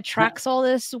usually attracts all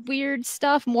this weird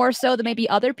stuff more so than maybe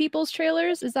other people's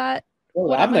trailers? Is that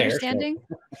what I'm understanding?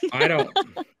 So.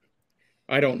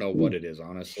 I don't know what it is,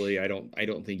 honestly. I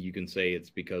don't think you can say it's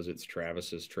because it's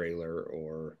Travis's trailer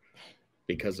or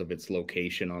because of its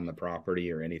location on the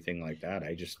property or anything like that.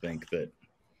 I just think that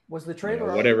was the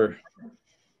trailer whatever.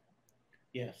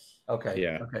 Yes. Okay.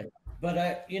 Yeah. Okay.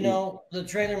 But the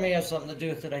trailer may have something to do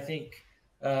with it. I think,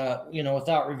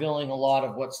 without revealing a lot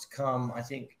of what's to come, I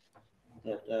think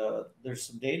that there's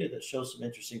some data that shows some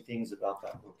interesting things about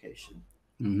that location.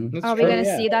 Mm-hmm. Are we going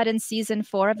to see that in season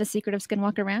 4 of The Secret of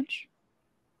Skinwalker Ranch?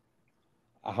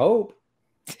 I hope.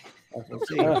 We'll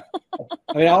see. I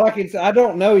mean, all I can say, I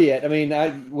don't know yet. I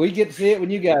mean, we get to see it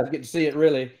when you guys get to see it,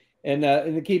 really.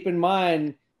 And keep in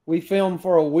mind, we filmed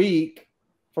for a week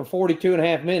for 42 and a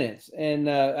half minutes. And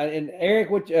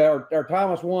Erik, or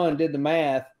Thomas One, did the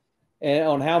math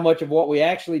on how much of what we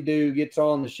actually do gets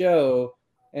on the show.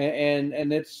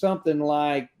 And it's something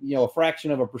like, a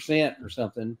fraction of a percent or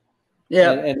something.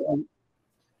 Yeah. And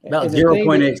about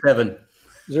 0.87.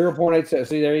 0.87.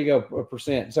 See, there you go, a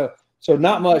percent. So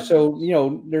not much. So,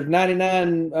 there's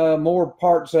 99 more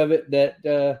parts of it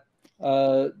that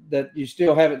you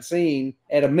still haven't seen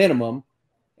at a minimum.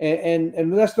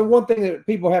 And that's the one thing that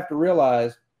people have to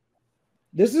realize.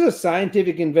 This is a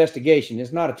scientific investigation.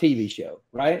 It's not a TV show,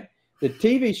 right? The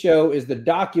TV show is the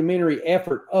documentary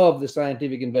effort of the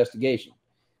scientific investigation.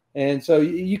 And so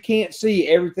you can't see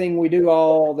everything we do,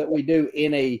 all that we do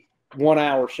in a 1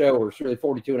 hour show, or it's really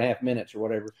 42 and a half minutes or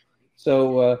whatever.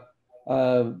 So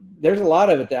there's a lot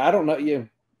of it that I don't know.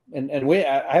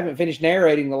 I haven't finished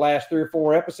narrating the last 3 or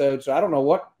 4 episodes, so I don't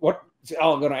know what's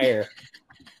all going to air.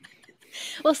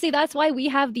 Well, see, that's why we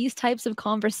have these types of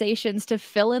conversations to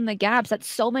fill in the gaps that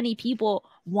so many people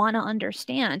want to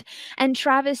understand. And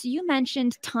Travis, you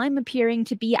mentioned time appearing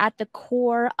to be at the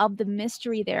core of the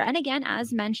mystery there. And again,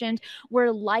 as mentioned,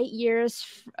 we're light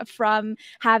years from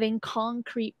having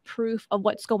concrete proof of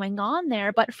what's going on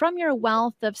there. But from your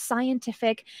wealth of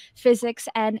scientific, physics,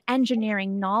 and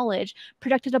engineering knowledge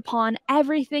projected upon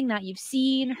everything that you've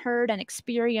seen, heard, and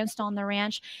experienced on the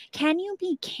ranch, can you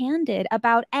be candid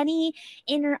about any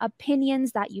inner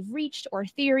opinions that you've reached or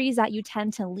theories that you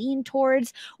tend to lean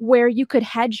towards, where you could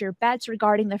hedge your bets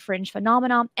regarding the fringe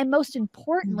phenomenon? And most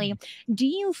importantly, do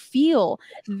you feel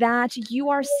that you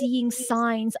are seeing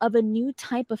signs of a new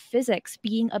type of physics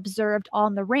being observed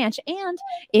on the ranch? And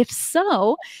if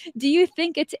so, do you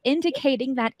think it's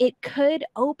indicating that it could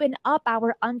open up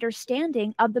our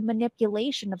understanding of the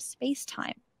manipulation of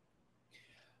space-time?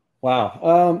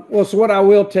 Wow. Well, so what I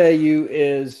will tell you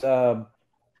is, Erik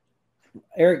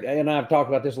and I have talked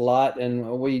about this a lot,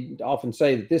 and we often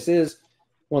say that this is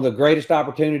one of the greatest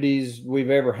opportunities we've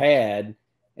ever had.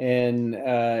 And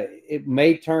it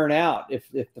may turn out, if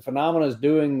the phenomena is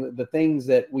doing the things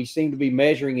that we seem to be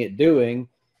measuring it doing,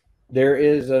 there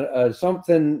is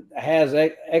something has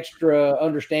extra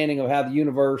understanding of how the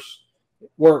universe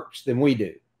works than we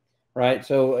do, right?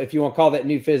 So if you want to call that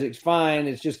new physics, fine.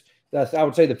 It's just, I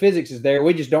would say the physics is there.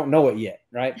 We just don't know it yet,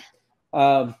 right?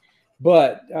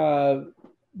 But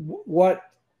what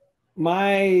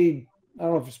my, I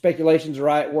don't know if speculation is the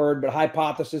right word, but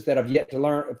hypothesis that I've yet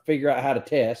to figure out how to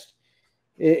test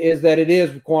is that it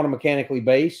is quantum mechanically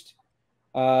based.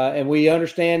 And we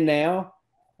understand now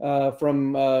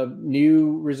from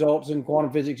new results in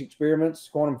quantum physics experiments,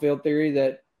 quantum field theory,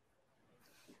 that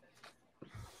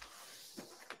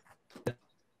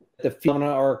the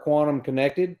phenomena are quantum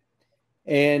connected,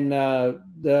 and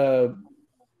the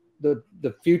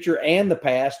future and the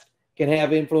past can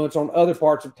have influence on other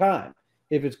parts of time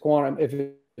if it's quantum, if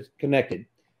it's connected.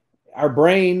 Our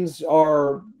brains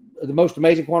are the most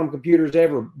amazing quantum computers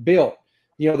ever built.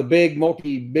 You know, the big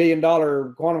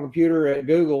multi-billion-dollar quantum computer at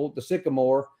Google, the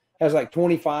Sycamore, has like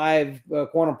 25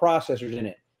 quantum processors in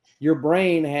it. Your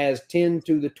brain has 10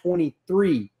 to the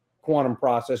 23 quantum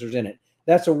processors in it.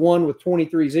 That's a 1 with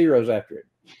 23 zeros after it.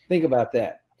 Think about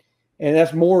that. And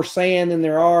that's more sand than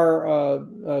there are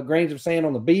grains of sand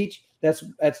on the beach. That's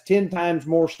 10 times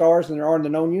more stars than there are in the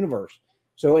known universe.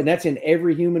 So, and that's in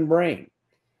every human brain.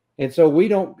 And so we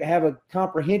don't have a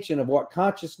comprehension of what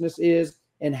consciousness is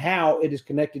and how it is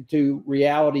connected to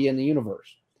reality in the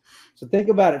universe. So think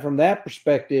about it from that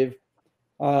perspective.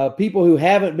 People who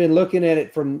haven't been looking at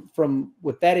it from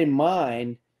with that in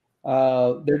mind,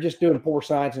 they're just doing poor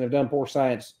science, and have done poor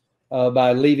science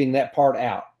by leaving that part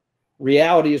out.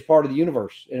 Reality is part of the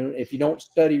universe. And if you don't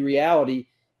study reality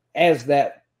as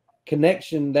that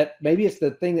connection, that maybe it's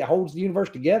the thing that holds the universe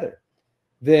together,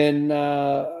 then,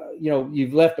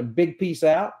 you've left a big piece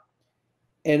out.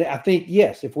 And I think,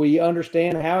 yes, if we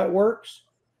understand how it works,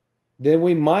 then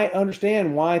we might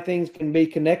understand why things can be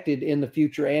connected in the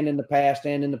future and in the past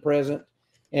and in the present,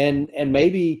 and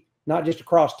maybe not just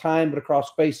across time, but across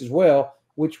space as well,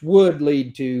 which would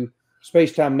lead to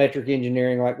space-time metric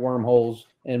engineering like wormholes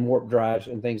and warp drives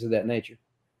and things of that nature.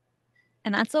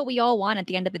 And that's what we all want at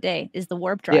the end of the day, is the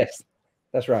warp drives. Yes,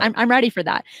 that's right. I'm ready for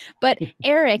that. But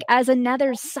Erik, as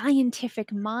another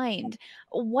scientific mind,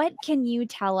 what can you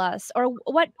tell us, or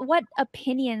what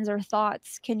opinions or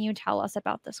thoughts can you tell us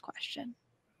about this question?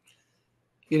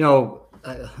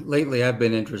 Lately I've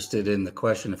been interested in the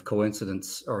question of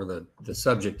coincidence, or the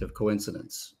subject of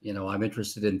coincidence. I'm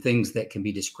interested in things that can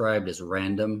be described as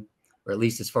random, or at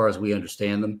least as far as we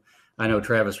understand them. I know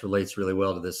Travis relates really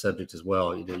well to this subject as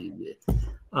well.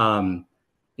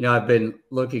 I've been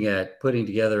looking at putting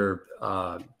together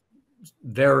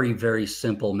very, very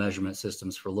simple measurement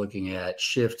systems for looking at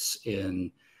shifts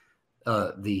in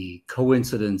the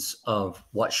coincidence of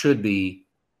what should be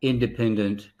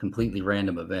independent, completely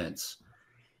random events.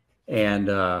 And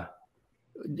the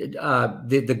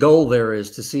goal there is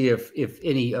to see if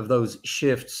any of those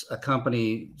shifts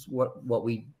accompany what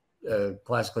we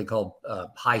classically call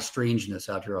high strangeness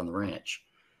out here on the ranch.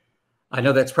 I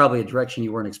know that's probably a direction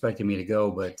you weren't expecting me to go,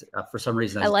 but for some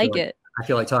reason I like it. I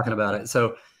feel like talking about it.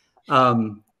 So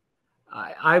I'm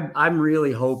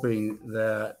really hoping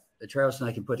that Travis and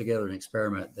I can put together an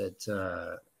experiment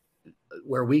that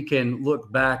where we can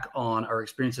look back on our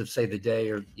experience of, say, the day,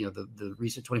 or the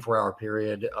recent 24-hour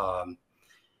period,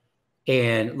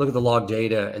 and look at the log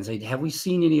data and say, have we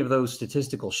seen any of those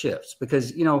statistical shifts?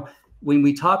 Because when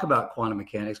we talk about quantum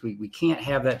mechanics, we can't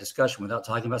have that discussion without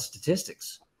talking about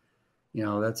statistics.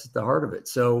 That's at the heart of it.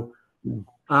 So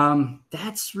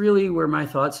that's really where my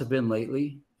thoughts have been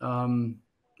lately.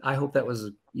 I hope that was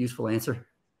a useful answer.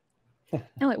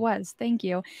 No, it was. Thank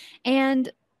you.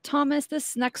 And Thomas,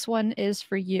 this next one is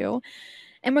for you.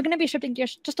 And we're going to be shifting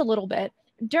gears just a little bit.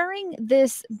 During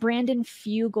this Brandon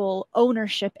Fugel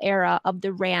ownership era of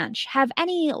the ranch, have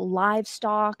any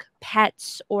livestock,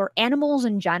 pets, or animals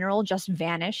in general just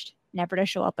vanished, never to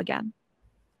show up again?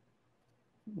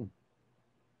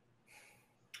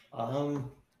 I'm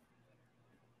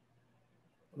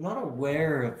not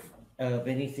aware of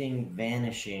anything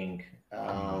vanishing.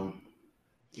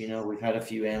 You know, we've had a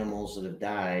few animals that have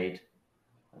died,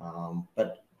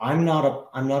 but I'm not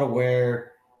aware.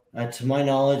 To my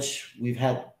knowledge, we've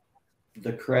had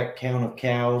the correct count of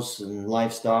cows and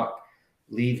livestock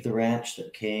leave the ranch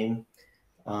that came.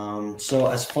 So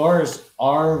as far as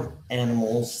our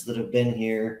animals that have been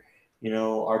here, you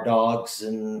know, our dogs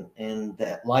and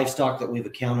that livestock that we've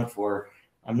accounted for,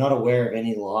 I'm not aware of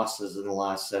any losses in the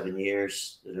last 7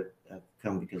 years that have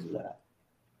come because of that.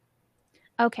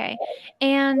 Okay.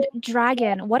 And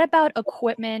Dragon, what about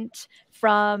equipment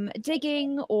from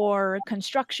digging or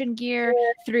construction gear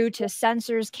through to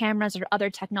sensors, cameras, or other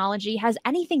technology? Has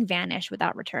anything vanished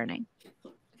without returning?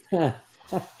 For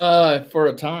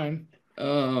a time. I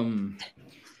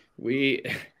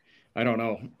don't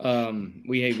know.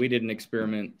 We did an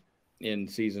experiment in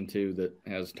season 2 that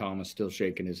has Thomas still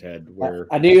shaking his head. Where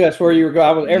I knew that's where you were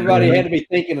going. Everybody had to be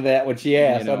thinking of that when she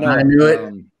asked. You know, I knew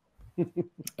it.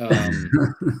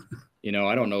 You know,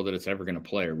 I don't know that it's ever going to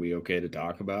play. Are we okay to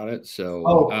talk about it?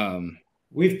 So,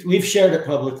 we've shared it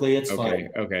publicly. It's fine.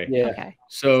 Okay. Yeah. Okay.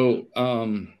 So,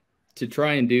 to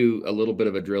try and do a little bit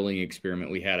of a drilling experiment,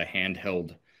 we had a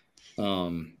handheld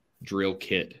drill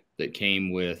kit that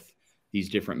came with these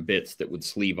different bits that would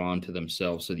sleeve onto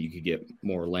themselves so that you could get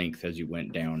more length as you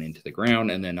went down into the ground.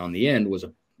 And then on the end was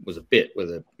a bit with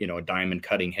a diamond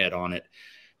cutting head on it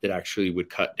that actually would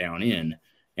cut down in.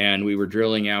 And we were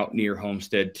drilling out near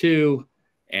Homestead 2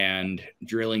 and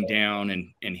drilling down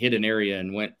and hit an area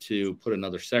and went to put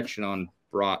another section on,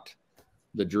 brought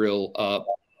the drill up,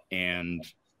 and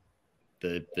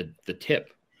the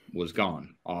tip was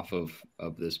gone off of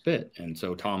this bit. And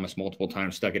so Thomas multiple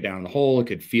times stuck it down in the hole. It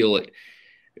could feel it.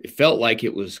 It felt like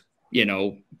it was,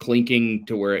 clinking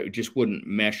to where it just wouldn't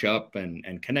mesh up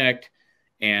and connect.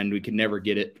 And we could never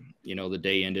get it. The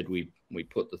day ended, we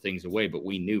put the things away, but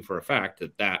we knew for a fact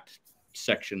that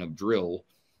section of drill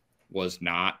was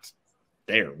not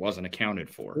there, wasn't accounted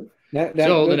for.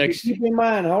 So the next, keep in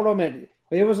mind, hold on a minute.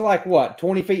 It was like what,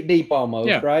 20 feet deep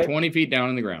almost, right? 20 feet down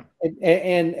in the ground.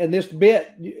 And this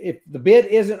bit, if the bit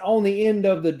isn't on the end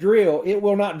of the drill, it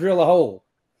will not drill a hole,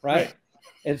 right?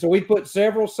 And so we put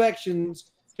several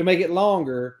sections to make it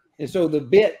longer. And so the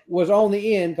bit was on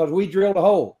the end because we drilled a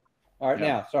hole. All right,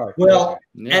 now, sorry. Well,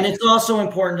 and it's also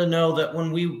important to know that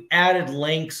when we added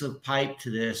lengths of pipe to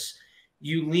this,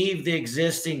 you leave the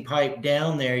existing pipe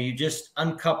down there. You just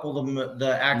uncouple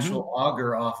the actual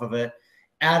auger off of it,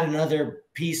 add another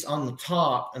piece on the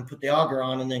top and put the auger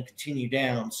on, and then continue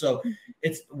down. So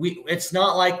it's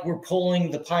not like we're pulling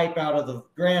the pipe out of the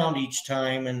ground each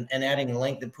time and adding a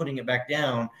length and putting it back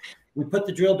down. We put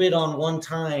the drill bit on one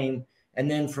time, and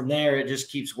then from there, it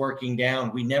just keeps working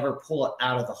down. We never pull it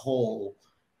out of the hole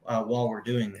while we're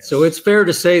doing this. So it's fair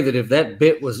to say that if that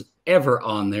bit was ever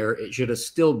on there, it should have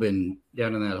still been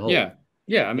down in that hole.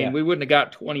 Yeah. I mean, we wouldn't have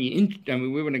got 20 inch. I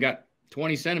mean, we wouldn't have got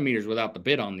 20 centimeters without the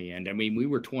bit on the end. I mean, we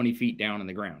were 20 feet down in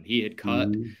the ground. He had cut,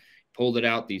 pulled it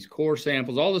out, these core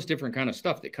samples, all this different kind of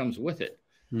stuff that comes with it.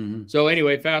 So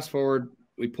anyway, fast forward,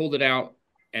 we pulled it out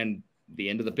and the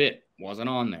end of the bit wasn't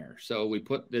on there. So we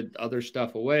put the other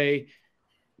stuff away,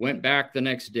 went back the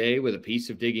next day with a piece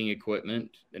of digging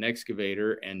equipment, an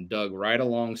excavator, and dug right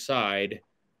alongside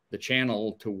the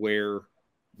channel to where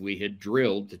we had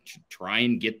drilled to try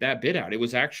and get that bit out. It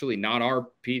was actually not our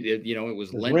piece, it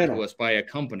was lent to us by a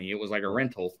company. It was like a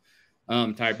rental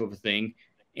type of a thing.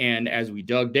 And as we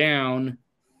dug down,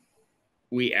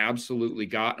 we absolutely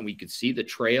got, and we could see the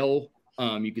trail.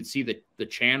 You could see the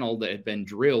channel that had been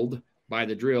drilled by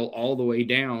the drill all the way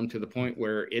down to the point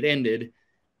where it ended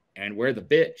and where the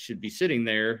bit should be sitting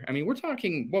there. I mean, we're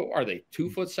talking, what are they,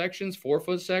 2-foot sections,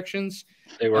 4-foot sections?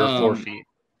 They were 4 feet.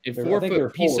 A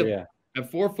 4-foot piece of a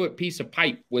 4-foot piece of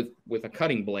pipe with a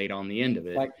cutting blade on the end of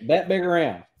it, like that big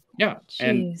around. Yeah. Jeez.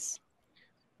 And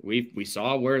we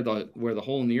saw where the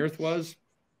hole in the earth was,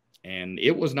 and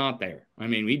it was not there. I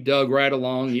mean, we dug right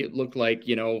along. It looked like,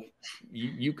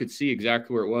 you could see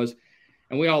exactly where it was.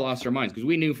 And we all lost our minds because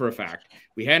we knew for a fact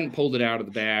we hadn't pulled it out of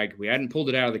the bag. We hadn't pulled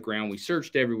it out of the ground. We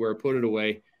searched everywhere, put it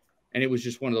away. And it was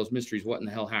just one of those mysteries. What in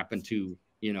the hell happened to,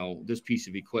 this piece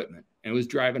of equipment? And it was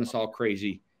driving us all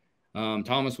crazy.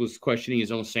 Thomas was questioning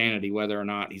his own sanity, whether or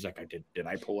not he's like, did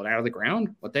I pull it out of the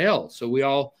ground? What the hell? So we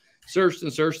all searched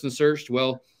and searched and searched.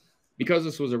 Well, because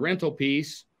this was a rental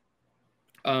piece,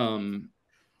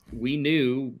 we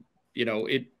knew, you know,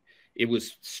 it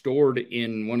was stored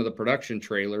in one of the production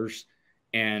trailers,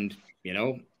 and, you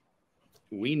know,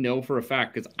 we know for a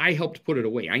fact, because I helped put it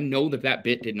away. I know that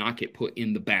bit did not get put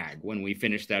in the bag when we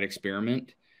finished that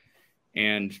experiment.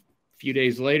 And a few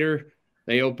days later,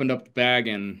 they opened up the bag,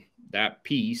 and that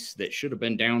piece that should have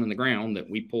been down in the ground that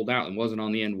we pulled out and wasn't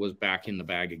on the end was back in the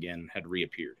bag again, had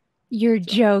reappeared. You're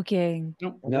joking.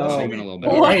 Nope, No, even a little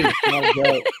bit.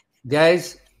 Hey,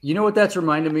 Guys, you know what that's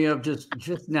reminded me of?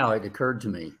 Just now, it occurred to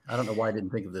me. I don't know why I didn't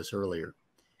think of this earlier.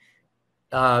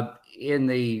 In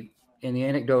the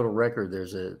anecdotal record,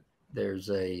 there's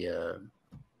a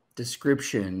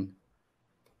description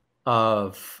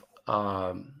of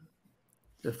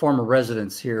the former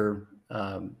residents here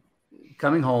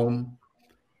coming home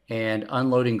and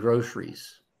unloading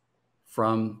groceries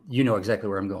from, you know exactly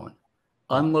where I'm going,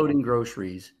 unloading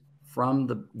groceries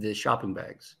from the shopping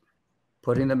bags,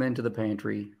 putting them into the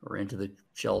pantry or into the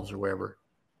shelves or wherever,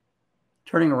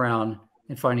 turning around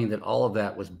and finding that all of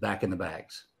that was back in the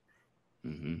bags.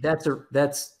 Mm-hmm.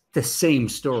 That's the same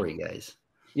story, guys.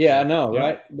 Yeah, I know,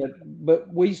 right?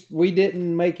 But we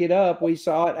didn't make it up. We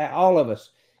saw it, all of us.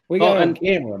 We got it on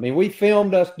camera. I mean, we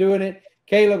filmed us doing it.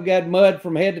 Kaleb got mud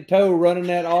from head to toe running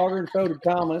that auger, and so did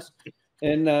Thomas.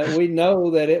 And we know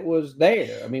that it was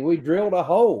there. I mean, we drilled a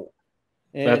hole.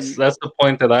 And that's the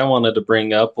point that I wanted to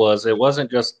bring up. Was it wasn't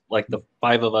just like the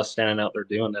 5 of us standing out there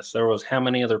doing this. There was how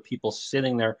many other people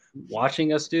sitting there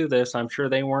watching us do this. I'm sure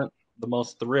they weren't the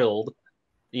most thrilled,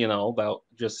 you know, about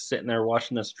just sitting there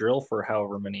watching us drill for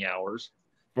however many hours.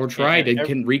 Or tried and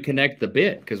can reconnect the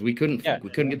bit because we couldn't get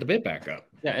the bit back up.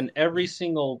 Yeah, and every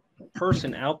single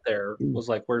person out there was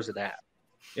like, "Where's it at?"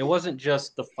 It wasn't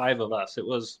just the 5 of us. It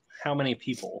was how many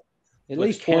people. At with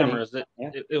least cameras.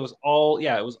 20. It was all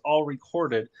it was all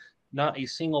recorded. Not a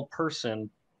single person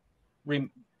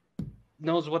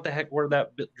knows what the heck where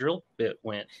that drill bit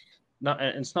went.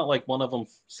 It's not like one of them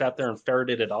sat there and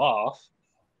ferreted it off.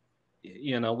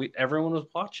 You know, everyone was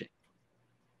watching,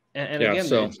 and again,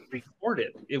 it's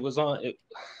recorded. It was on.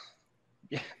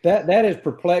 That has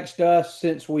perplexed us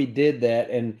since we did that,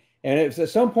 and it's at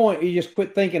some point you just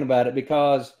quit thinking about it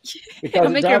because it'll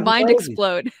make your mind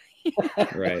explode.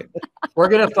 Right. We're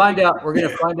gonna find out. We're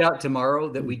gonna find out tomorrow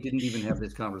that we didn't even have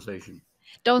this conversation.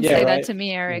 Don't say that to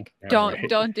me, Erik.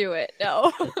 Don't do it.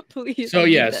 No, please. So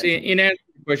yes, in answer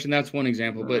to the question, that's one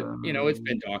example. But you know, it's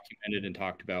been documented and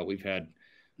talked about. We've had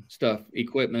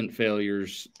equipment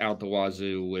failures out the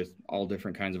wazoo with all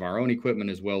different kinds of our own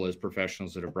equipment, as well as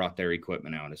professionals that have brought their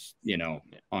equipment out, as you know,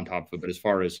 on top of it. But as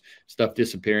far as stuff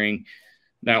disappearing,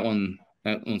 that one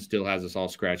still has us all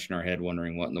scratching our head,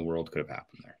 wondering what in the world could have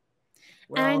happened there.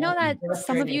 Well, and I know that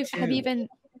some of you have even.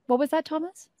 What was that,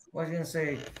 Thomas? Well, I was going to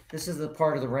say, this is the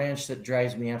part of the ranch that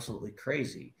drives me absolutely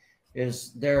crazy.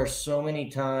 Is there are so many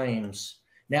times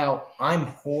now. I'm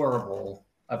horrible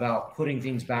about putting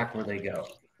things back where they go.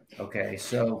 Okay,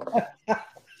 so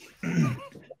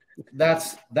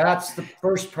that's the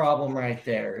first problem right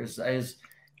there. Is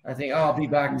I think, I'll be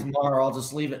back tomorrow. I'll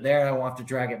just leave it there. I won't have to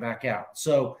drag it back out.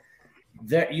 So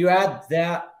that you add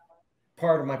that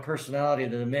part of my personality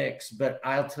to the mix, but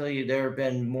I'll tell you, there have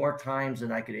been more times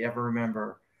than I could ever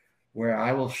remember where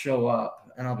I will show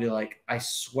up and I'll be like, I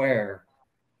swear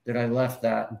that I left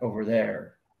that over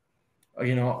there,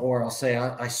 or I'll say,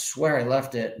 I swear I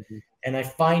left it, and I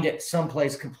find it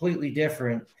someplace completely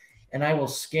different, and I will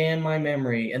scan my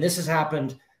memory. And this has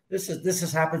happened. This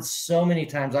has happened so many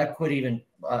times. I quit even.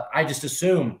 I just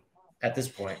assume at this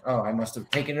point, I must have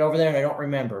taken it over there and I don't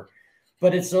remember.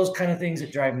 But it's those kind of things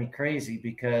that drive me crazy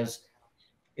because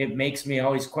it makes me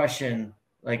always question,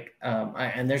 like,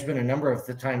 and there's been a number of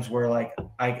the times where, like,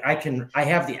 I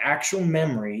have the actual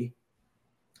memory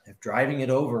of driving it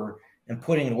over and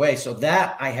putting it away. So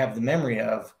that I have the memory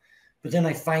of, but then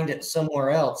I find it somewhere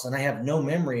else and I have no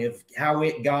memory of how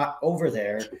it got over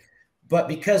there. But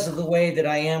because of the way that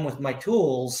I am with my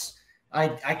tools,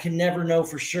 I can never know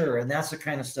for sure. And that's the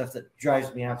kind of stuff that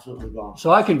drives me absolutely bonkers.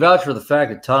 So I can vouch for the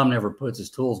fact that Tom never puts his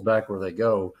tools back where they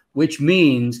go, which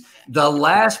means the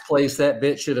last place that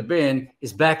bit should have been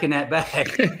is back in that bag.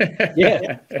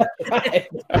 Yeah.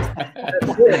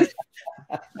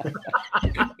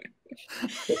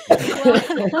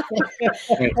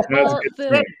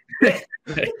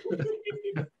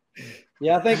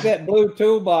 Yeah, I think that blue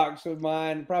toolbox of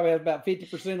mine probably has about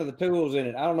 50% of the tools in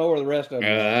it. I don't know where the rest of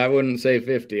them are. I wouldn't say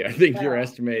 50. I think you're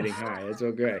estimating high. It's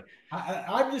okay.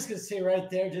 I'm just going to say right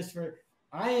there,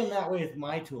 I am that way with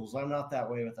my tools. I'm not that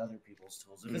way with other people's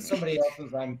tools. If it's somebody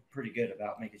else's, I'm pretty good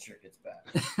about making sure it gets back.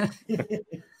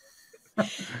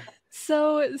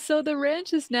 So the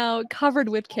ranch is now covered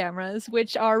with cameras,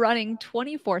 which are running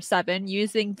 24/7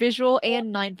 using visual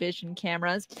and night vision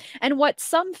cameras. And what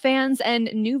some fans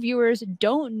and new viewers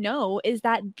don't know is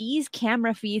that these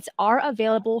camera feeds are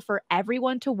available for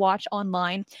everyone to watch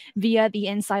online via the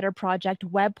Insider Project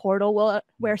web portal,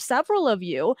 where several of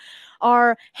you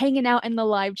are hanging out in the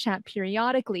live chat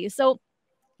periodically. So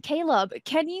Kaleb,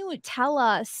 can you tell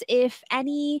us if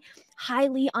any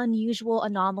highly unusual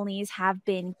anomalies have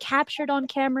been captured on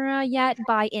camera yet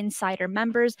by Insider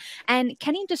members? And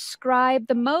can you describe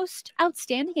the most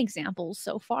outstanding examples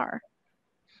so far?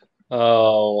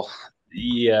 Oh,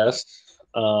 yes.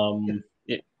 That's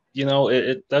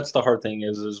the hard thing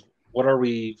is what are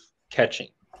we catching,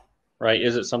 right?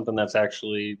 Is it something that's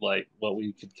actually like what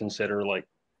we could consider like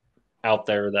out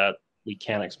there that we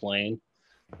can't explain?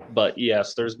 But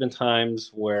yes, there's been times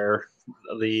where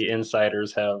the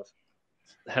insiders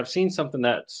have seen something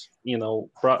that's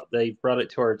they brought it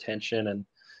to our attention, and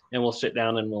we'll sit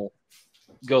down and we'll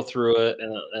go through it,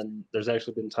 and there's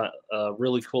actually been a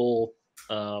really cool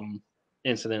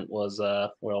incident was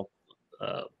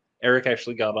Erik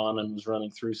actually got on and was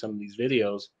running through some of these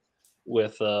videos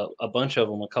with a bunch of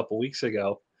them a couple weeks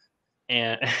ago.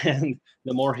 And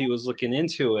the more he was looking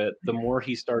into it, the more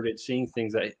he started seeing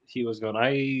things that he was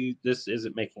going, this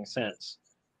isn't making sense.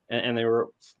 And they were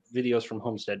videos from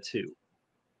Homestead too.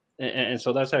 And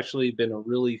so that's actually been a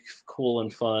really cool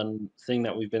and fun thing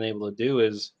that we've been able to do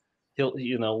is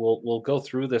we'll go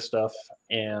through this stuff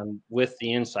and with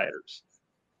the insiders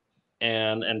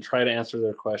and try to answer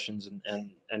their questions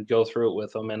and go through it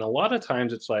with them. And a lot of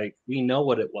times it's like, we know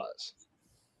what it was.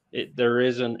 There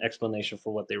is an explanation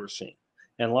for what they were seeing.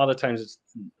 And a lot of times it's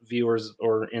viewers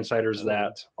or insiders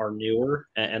that are newer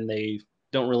and they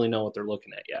don't really know what they're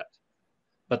looking at yet.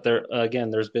 But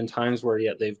there's been times where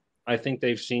I think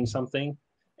they've seen something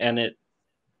and it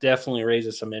definitely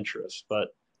raises some interest.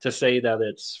 But to say that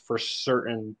it's for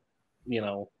certain,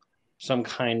 some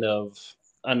kind of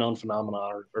unknown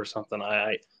phenomenon or something,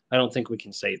 I don't think we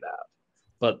can say that.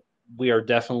 But we are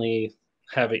definitely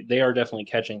they are definitely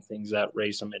catching things that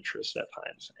raise some interest at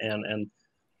times, and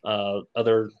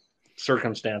other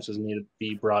circumstances need to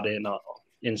be brought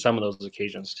in some of those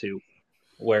occasions too,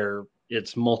 where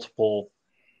it's multiple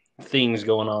things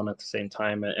going on at the same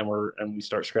time, and we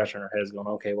start scratching our heads, going,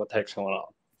 okay, what the heck's going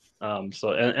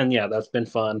on? Yeah, that's been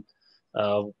fun.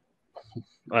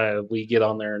 We get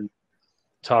on there and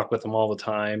talk with them all the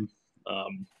time,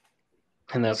 and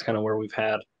that's kind of where we've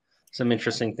had some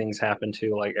interesting things happen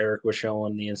too. Like Erik was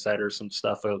showing the insiders some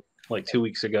stuff like 2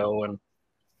 weeks ago,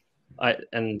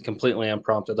 and completely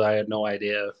unprompted, I had no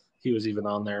idea he was even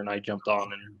on there, and I jumped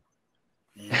on,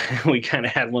 and we kind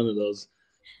of had one of those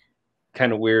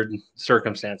kind of weird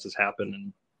circumstances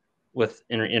happen,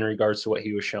 and in regards to what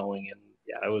he was showing, and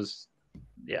it was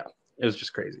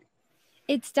just crazy.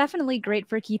 It's definitely great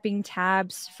for keeping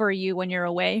tabs for you when you're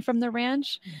away from the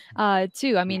ranch,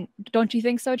 too. I mean, don't you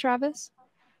think so, Travis?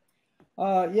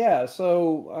 Yeah.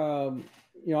 So,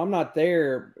 I'm not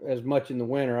there as much in the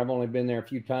winter. I've only been there a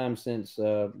few times since,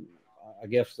 I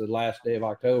guess, the last day of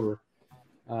October.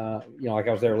 Like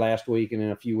I was there last week, and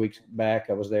then a few weeks back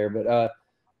I was there. But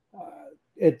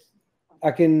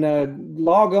I can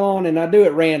log on, and I do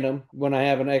it random when I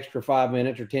have an extra 5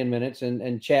 minutes or 10 minutes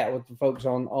and chat with the folks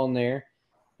on there.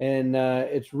 And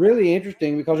it's really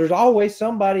interesting because there's always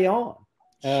somebody on.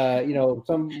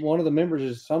 One of the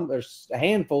members there's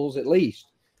handfuls at least,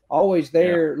 always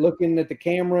there looking at the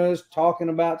cameras, talking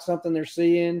about something they're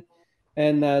seeing.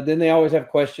 And then they always have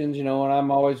questions, and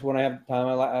I'm always, when I have time,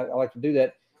 I like to do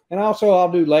that. And also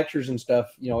I'll do lectures and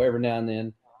stuff, every now and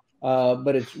then.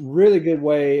 But it's really good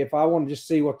way if I want to just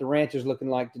see what the ranch is looking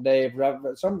like today.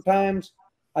 Sometimes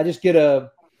I just get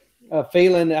a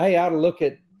feeling that, hey, I ought to look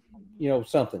at,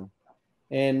 something.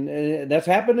 And that's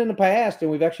happened in the past, and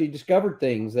we've actually discovered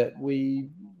things that we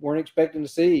weren't expecting to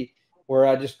see, where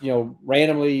I just,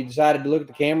 randomly decided to look at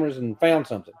the cameras and found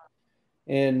something.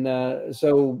 And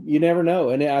so you never know.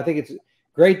 And I think it's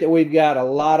great that we've got a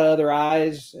lot of other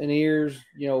eyes and ears,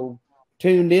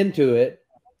 tuned into it,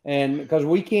 and because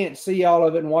we can't see all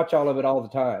of it and watch all of it all the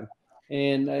time.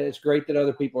 And it's great that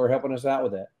other people are helping us out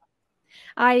with that.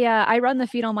 I run the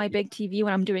feed on my big TV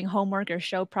when I'm doing homework or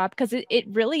show prep, because it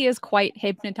really is quite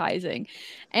hypnotizing.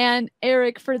 And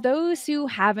Erik, for those who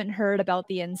haven't heard about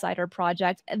the Insider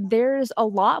Project, there's a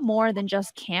lot more than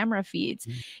just camera feeds.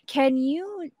 Can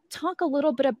you talk a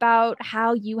little bit about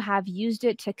how you have used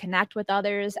it to connect with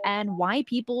others and why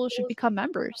people should become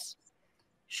members?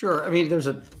 Sure. I mean, there's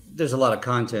a lot of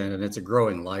content, and it's a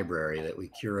growing library that we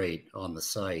curate on the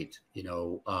site.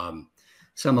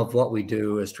 some of what we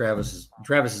do, as Travis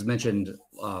has mentioned,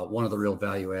 one of the real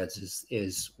value adds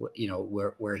is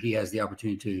where he has the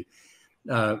opportunity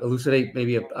to elucidate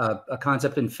maybe a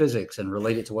concept in physics and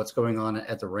relate it to what's going on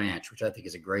at the ranch, which I think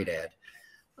is a great add.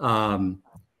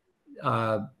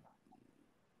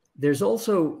 There's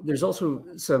also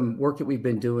some work that we've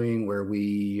been doing where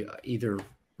we either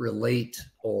relate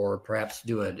or perhaps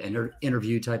do an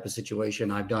interview type of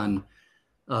situation. I've done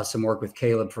some work with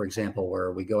Kaleb, for example,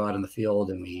 where we go out in the field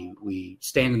and we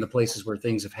stand in the places where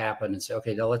things have happened and say,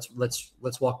 okay, now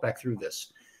let's walk back through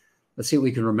this. Let's see what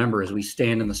we can remember as we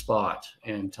stand in the spot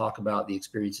and talk about the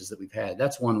experiences that we've had.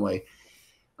 That's one way.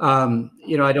 I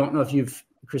don't know if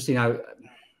Christina,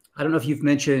 I don't know if you've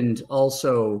mentioned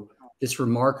also this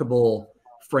remarkable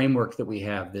framework that we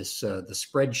have, the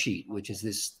spreadsheet, which is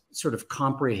this sort of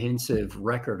comprehensive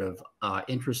record of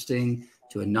interesting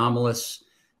to anomalous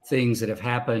things that have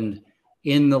happened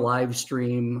in the live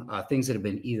stream, things that have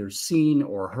been either seen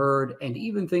or heard, and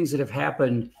even things that have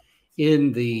happened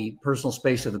in the personal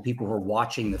space of the people who are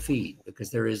watching the feed,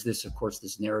 because there is this, of course,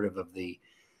 this narrative of the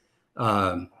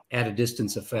at a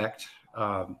distance effect.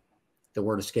 The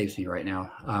word escapes me right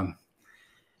now.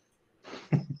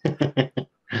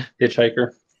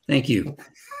 Hitchhiker. Thank you.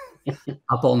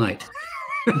 Up all night.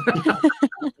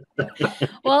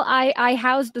 Well, I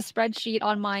housed the spreadsheet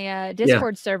on my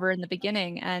Discord server in the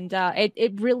beginning, and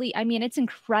it really, I mean, it's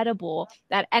incredible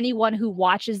that anyone who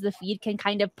watches the feed can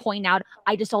kind of point out,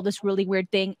 I just saw this really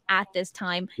weird thing at this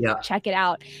time. Yeah. Check it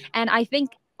out. And I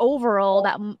think overall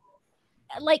that,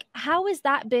 like, how has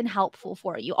that been helpful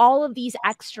for you? All of these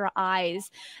extra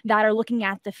eyes that are looking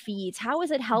at the feeds, how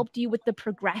has it helped you with the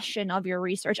progression of your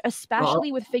research,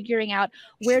 especially with figuring out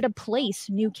where to place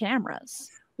new cameras?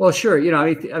 Well, sure.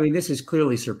 I mean, this has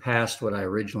clearly surpassed what I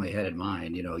originally had in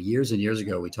mind. Years and years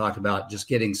ago, we talked about just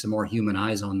getting some more human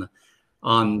eyes on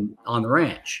the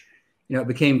ranch. It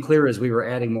became clear as we were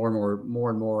adding more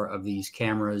and more of these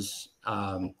cameras.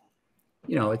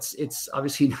 It's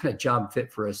obviously not a job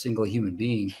fit for a single human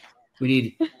being. We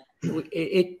need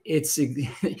it's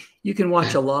you can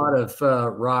watch a lot of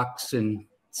rocks and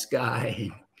sky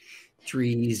and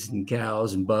trees and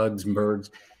cows and bugs and birds,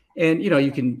 and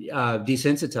you can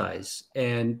desensitize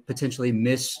and potentially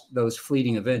miss those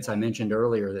fleeting events. I mentioned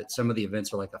earlier that some of the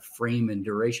events are like a frame in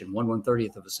duration,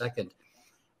 1/130th of a second.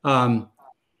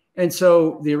 And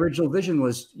so the original vision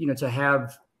was, to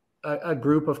have a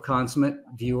group of consummate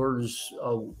viewers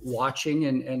watching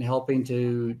and helping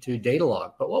to data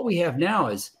log. But what we have now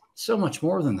is so much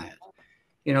more than that.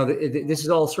 This is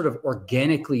all sort of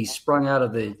organically sprung out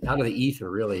of the ether,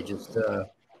 really. Just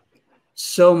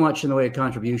so much in the way of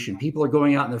contribution. People are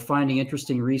going out and they're finding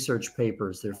interesting research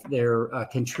papers. They're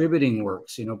contributing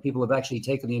works. People have actually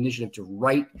taken the initiative to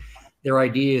write their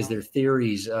ideas, their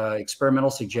theories,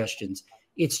 experimental suggestions.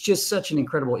 It's just such an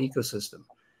incredible ecosystem.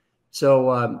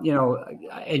 So,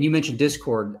 and you mentioned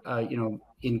Discord,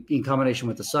 in combination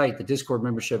with the site, the Discord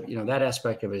membership, that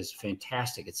aspect of it is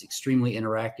fantastic. It's extremely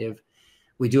interactive.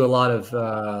 We do a lot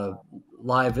of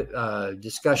live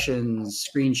discussions,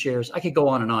 screen shares. I could go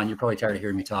on and on. You're probably tired of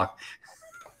hearing me talk.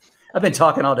 I've been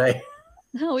talking all day.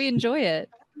 No, we enjoy it.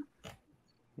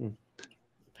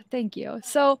 Thank you.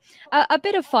 So a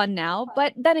bit of fun now,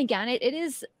 but then again, it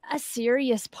is a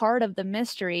serious part of the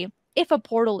mystery. If a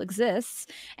portal exists,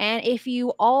 and if you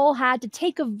all had to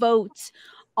take a vote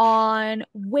on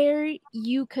where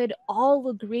you could all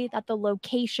agree that the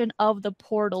location of the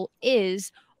portal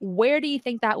is, where do you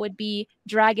think that would be?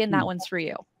 Dragon, that one's for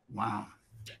you. Wow.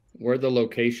 Where the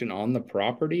location on the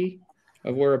property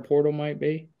of where a portal might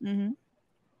be? Mm-hmm.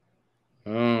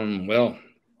 Well,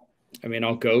 I mean,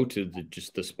 I'll go to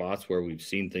just the spots where we've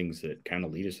seen things that kind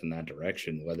of lead us in that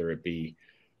direction, whether it be,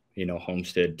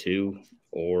 Homestead 2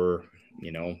 or,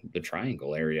 the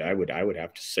Triangle area. I would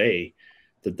have to say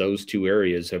that those two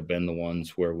areas have been the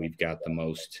ones where we've got the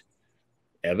most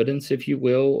evidence, if you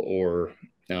will, or,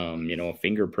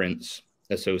 fingerprints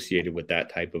associated with that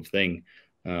type of thing.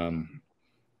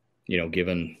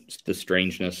 Given the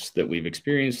strangeness that we've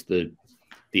experienced,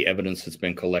 the evidence that's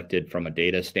been collected from a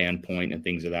data standpoint and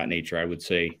things of that nature, I would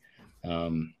say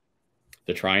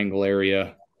the Triangle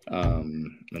area,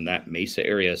 and that Mesa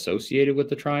area associated with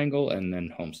the Triangle, and then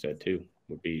Homestead 2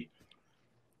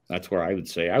 that's where I would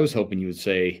say. I was hoping you would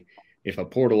say if a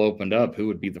portal opened up, who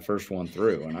would be the first one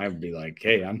through? And I would be like,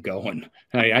 hey, I'm going.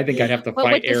 I think I'd have to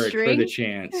fight Erik for the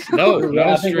chance. No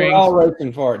I think we're all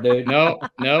racing for it, dude. Nope.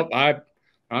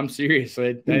 I'm serious.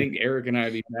 I think Erik and I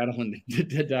would be battling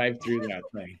to dive through that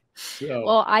thing. So.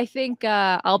 Well, I think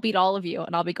I'll beat all of you,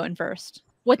 and I'll be going first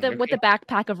with the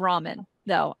backpack of ramen.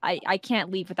 Though I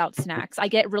can't leave without snacks. I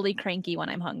get really cranky when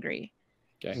I'm hungry.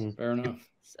 Okay, fair enough.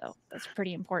 So that's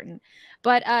pretty important.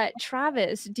 But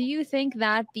Travis, do you think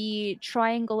that the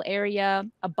triangle area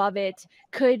above it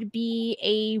could be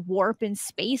a warp in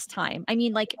space-time? I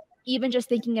mean, like, even just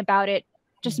thinking about it,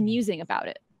 just musing about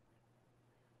it.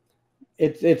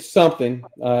 It's something.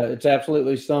 It's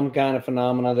absolutely some kind of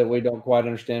phenomena that we don't quite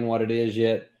understand what it is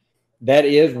yet. That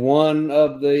is one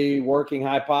of the working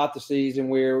hypotheses, and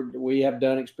we have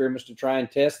done experiments to try and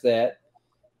test that.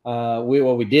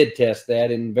 We did test that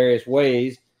in various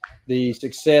ways. The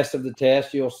success of the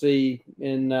test you'll see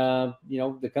in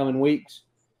the coming weeks,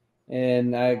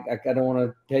 and I don't want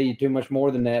to tell you too much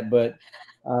more than that, but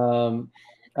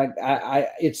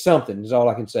it's something is all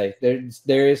I can say.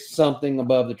 There is something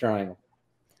above the triangle.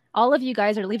 All of you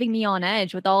guys are leaving me on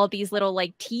edge with all of these little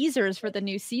like teasers for the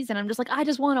new season. I'm just like, I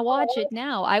just want to watch it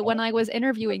now. When I was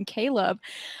interviewing Kaleb,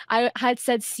 I had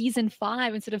said season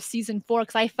 5 instead of season 4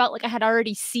 because I felt like I had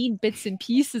already seen bits and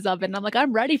pieces of it. And I'm like,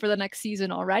 I'm ready for the next season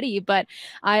already. But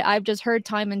I've just heard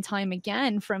time and time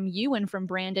again from you and from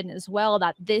Brandon as well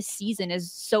that this season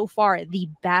is so far the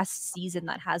best season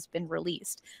that has been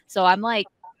released. So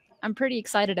I'm pretty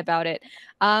excited about it.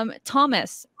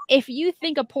 Thomas, if you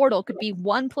think a portal could be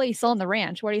one place on the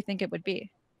ranch, where do you think it would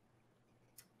be?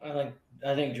 I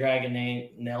think Dragon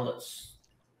nailed it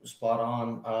spot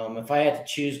on. If I had to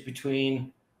choose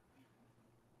between,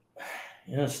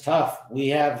 it's tough. We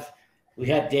had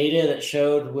data that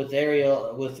showed with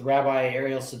Rabbi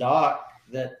Ariel Sadak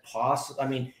that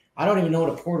I don't even know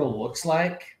what a portal looks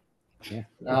like.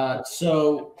 Yeah.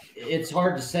 So it's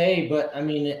hard to say, but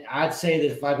I'd say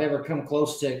that if I've ever come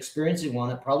close to experiencing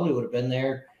one, it probably would have been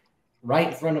there right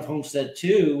in front of Homestead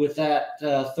 2 with that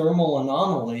thermal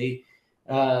anomaly,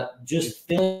 just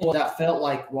feeling what that felt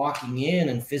like walking in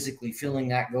and physically feeling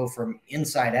that go from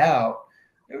inside out.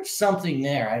 There was something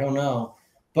there. I don't know.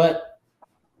 But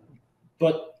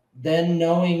then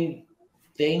knowing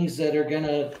things that are going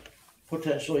to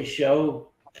potentially show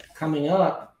coming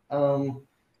up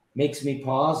makes me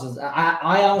pause.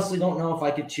 I honestly don't know if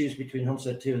I could choose between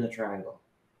Homestead 2 and the Triangle.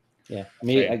 Yeah,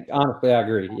 honestly, I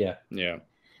agree. Yeah. Yeah.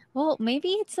 Well,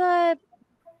 maybe it's a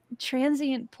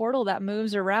transient portal that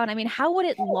moves around. I mean, how would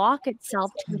it lock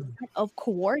itself to a set of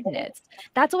coordinates?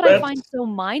 That's what I find so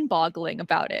mind-boggling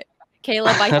about it.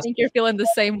 Kaleb, I think you're feeling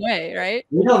the same way, right?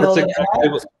 We don't know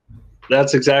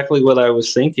that's exactly what I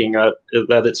was thinking, that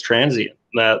it's transient,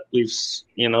 that we've,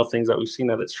 things that we've seen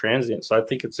that it's transient. So I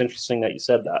think it's interesting that you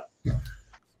said that.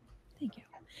 Thank you.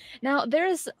 Now,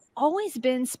 there's always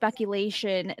been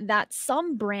speculation that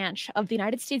some branch of the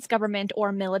United States government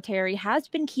or military has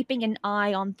been keeping an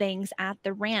eye on things at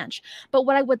the ranch. But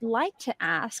what I would like to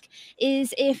ask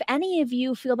is if any of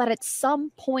you feel that at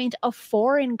some point a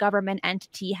foreign government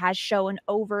entity has shown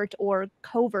overt or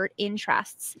covert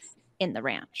interests in the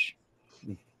ranch.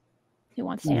 Who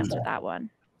wants to answer that one?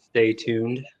 Stay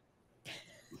tuned.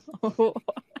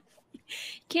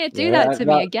 Can't do that to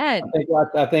me again.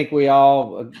 I think we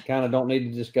all kind of don't need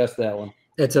to discuss that one.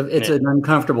 It's an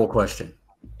uncomfortable question.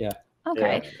 Yeah.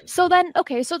 Okay. Yeah. So then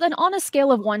on a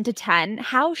scale of 1 to 10,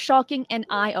 how shocking and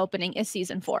eye-opening is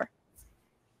season 4?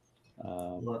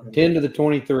 10 to the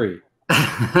 23.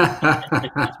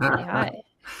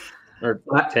 Or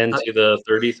 10 to the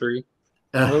 33.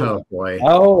 Oh boy.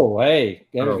 Oh, hey.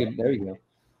 There you go.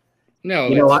 No,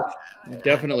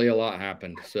 definitely a lot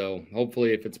happened. So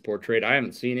hopefully if it's portrayed, I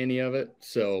haven't seen any of it.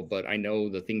 But I know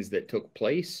the things that took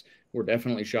place were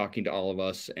definitely shocking to all of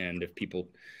us. And if people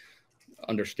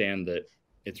understand that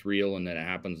it's real and that it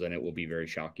happens, then it will be very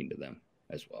shocking to them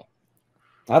as well.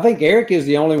 I think Erik is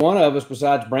the only one of us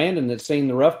besides Brandon that's seen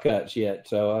the rough cuts yet.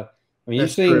 So, you've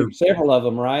seen several of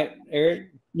them, right,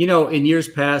 Erik? In years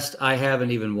past, I haven't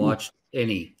even watched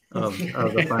any of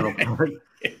the final part.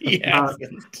 Yeah.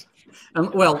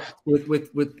 Well,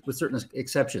 with certain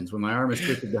exceptions, when my arm is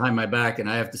twisted behind my back and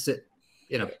I have to sit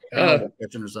in a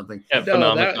kitchen or something.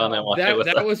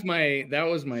 That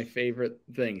was my favorite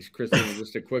things, Christina.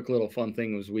 Just a quick little fun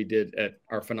thing was we did at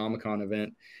our Phenomenon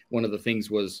event. One of the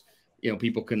things was,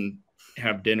 people can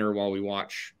have dinner while we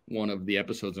watch one of the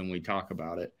episodes and we talk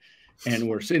about it. And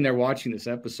we're sitting there watching this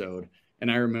episode,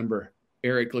 and I remember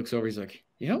Erik looks over, he's like,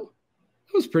 that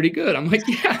was pretty good. I'm like,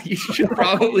 yeah, you should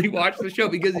probably watch the show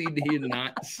because he had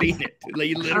not seen it.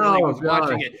 He literally was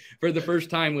watching it for the first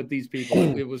time with these people.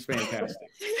 It was fantastic.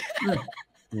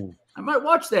 I might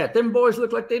watch that. Them boys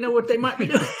look like they know what they might be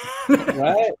doing.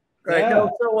 Right. Yeah.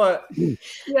 No, so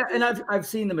yeah, and I've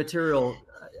seen the material.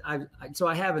 So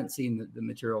I haven't seen the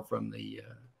material from the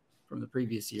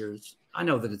previous years. I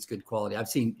know that it's good quality. I've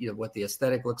seen what the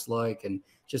aesthetic looks like, and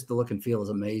just the look and feel is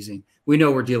amazing. We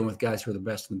know we're dealing with guys who are the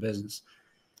best in the business.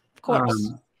 Of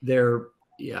course. They're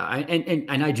Yeah,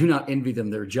 and I do not envy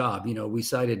them their job. You know, we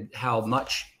cited how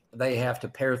much they have to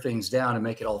pare things down and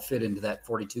make it all fit into that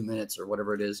 42 minutes or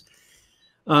whatever it is.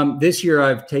 This year,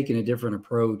 I've taken a different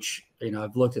approach. You know,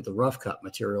 I've looked at the rough cut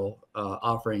material,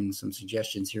 offering some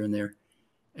suggestions here and there,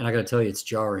 and I got to tell you, it's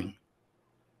jarring.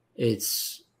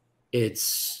 It's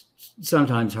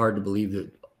sometimes hard to believe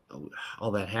that all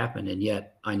that happened, and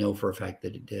yet I know for a fact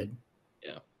that it did.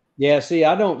 Yeah, see,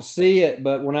 I don't see it,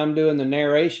 but when I'm doing the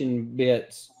narration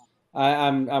bits,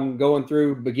 I'm going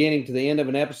through beginning to the end of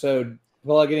an episode,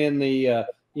 plugging in the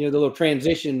the little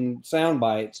transition sound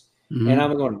bites, and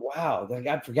I'm going, wow,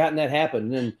 I'd forgotten that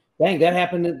happened, and dang, that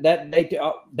happened that day.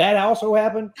 That also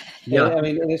happened. Yeah, and, I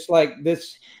mean, it's like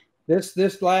this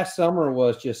last summer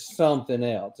was just something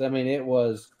else. I mean, it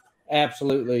was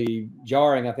absolutely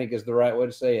jarring, I think is the right way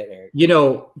to say it, Erik. You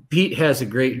know, Pete Kelsey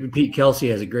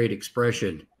has a great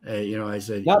expression. You know, I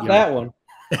said, not that one.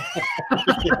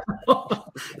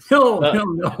 No.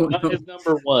 Not his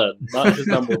number one. Not his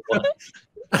number one.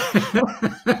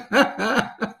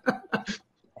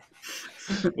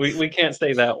 we can't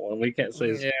say that one. We can't say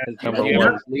his number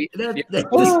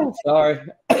one. Sorry.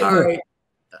 All right.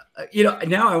 You know,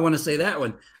 now I want to say that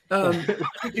one.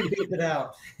 Keep it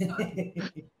out.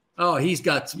 Oh, he's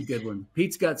got some good ones.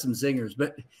 Pete's got some zingers,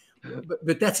 but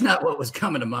that's not what was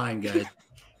coming to mind, guys.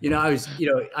 You know,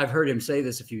 I've heard him say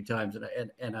this a few times,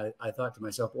 and I thought to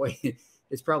myself, boy,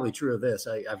 it's probably true of this.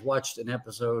 I've watched an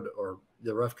episode or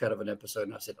the rough cut of an episode,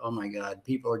 and I said, oh my God,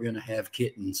 people are going to have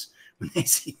kittens when they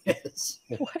see this.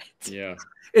 What? Yeah.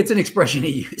 It's an expression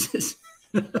he uses.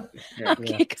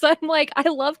 Okay, because I'm like, I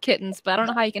love kittens, but I don't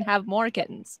know how you can have more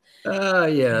kittens.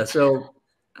 Yeah. So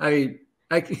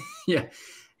yeah,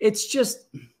 it's just,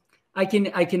 I can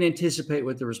anticipate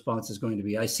what the response is going to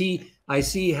be. I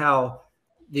see how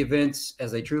the events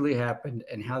as they truly happened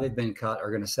and how they've been cut are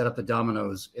going to set up the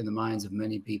dominoes in the minds of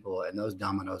many people, and those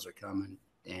dominoes are coming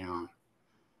down.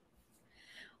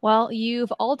 Well,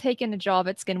 you've all taken a job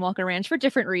at Skinwalker Ranch for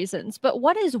different reasons, but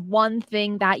what is one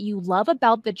thing that you love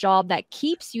about the job that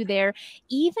keeps you there,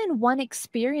 even when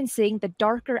experiencing the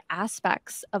darker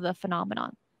aspects of the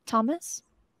phenomenon? Thomas?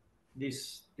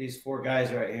 These four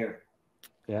guys right here.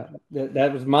 Yeah,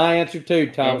 that was my answer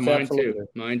too, Thomas.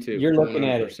 Mine too. You're looking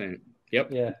 100%. At it. Yep.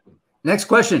 Yeah. Next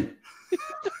question.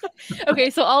 Okay,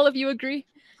 so all of you agree?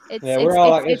 It's the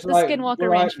Skinwalker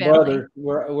Ranch family. Brother.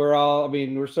 We're all. I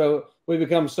mean, we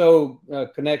become so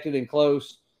connected and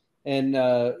close, and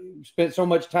spent so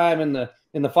much time in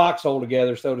the foxhole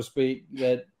together, so to speak.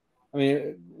 That I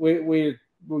mean, we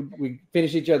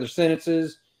finish each other's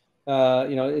sentences.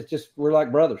 It's just we're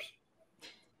like brothers.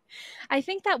 I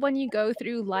think that when you go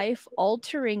through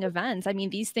life-altering events, I mean,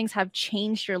 these things have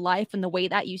changed your life and the way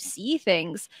that you see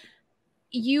things.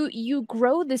 You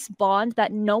grow this bond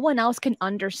that no one else can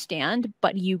understand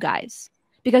but you guys,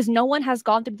 because no one has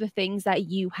gone through the things that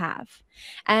you have.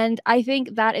 And I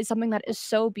think that is something that is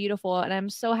so beautiful. And I'm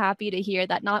so happy to hear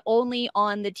that not only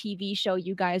on the TV show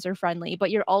you guys are friendly,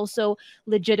 but you're also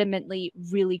legitimately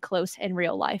really close in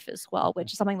real life as well,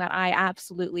 which is something that I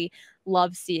absolutely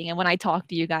love seeing. And when I talk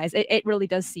to you guys, it really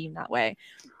does seem that way.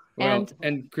 Well,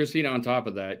 and Christina, on top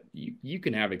of that, you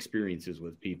can have experiences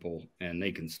with people and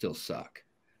they can still suck.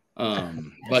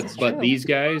 But these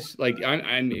guys, like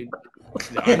I'm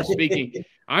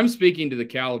speaking to the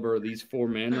caliber of these four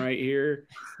men right here.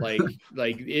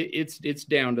 It's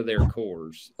down to their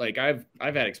cores. Like I've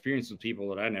had experience with people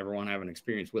that I never want to have an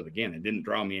experience with again. It didn't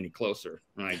draw me any closer.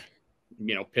 And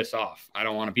piss off. I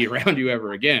don't want to be around you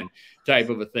ever again, type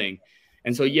of a thing.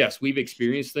 And so, yes, we've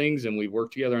experienced things and we've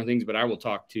worked together on things, but I will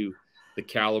talk to the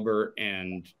caliber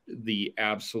and the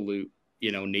absolute,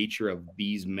 nature of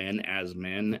these men as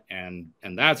men. And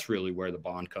that's really where the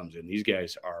bond comes in. These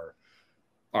guys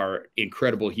are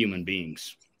incredible human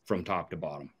beings from top to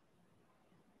bottom.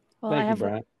 Well, Thank you,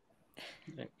 Bryant.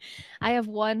 I have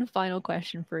one final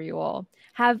question for you all.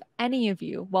 Have any of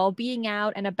you, while being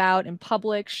out and about in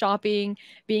public, shopping,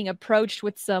 being approached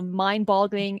with some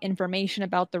mind-boggling information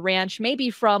about the ranch, maybe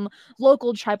from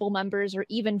local tribal members or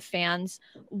even fans,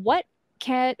 what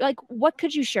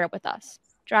could you share with us?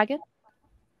 Dragon?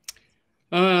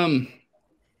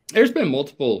 There's been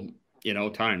multiple,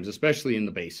 times, especially in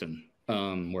the basin,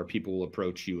 where people will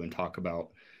approach you and talk about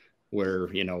where,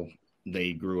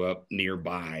 they grew up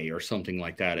nearby or something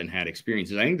like that and had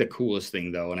experiences. I think the coolest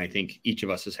thing, though, and I think each of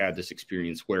us has had this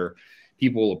experience where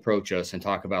people will approach us and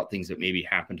talk about things that maybe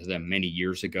happened to them many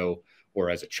years ago or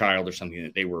as a child or something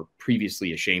that they were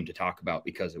previously ashamed to talk about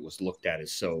because it was looked at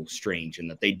as so strange, and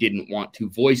that they didn't want to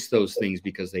voice those things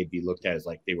because they'd be looked at as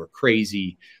like they were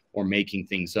crazy or making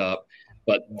things up,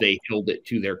 but they held it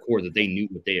to their core that they knew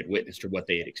what they had witnessed or what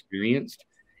they had experienced.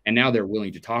 And now they're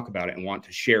willing to talk about it and want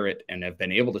to share it and have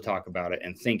been able to talk about it,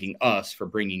 and thanking us for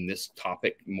bringing this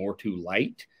topic more to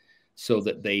light so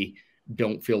that they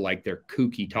don't feel like they're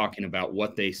kooky talking about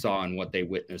what they saw and what they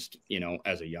witnessed, you know,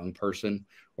 as a young person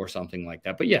or something like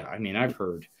that. But yeah, I mean,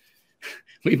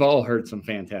 we've all heard some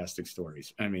fantastic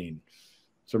stories. I mean,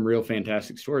 some real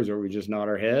fantastic stories where we just nod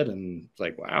our head and it's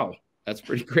like, wow, that's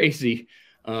pretty crazy.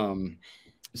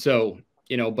 So,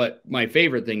 you know, but my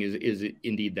favorite thing is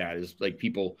indeed that is like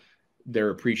people,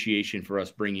 their appreciation for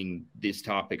us bringing these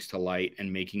topics to light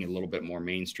and making it a little bit more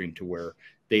mainstream to where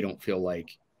they don't feel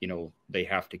like, you know, they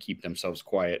have to keep themselves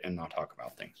quiet and not talk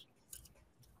about things.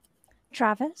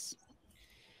 Travis?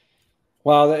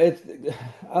 Well,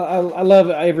 I love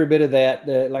every bit of that,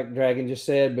 like Dragon just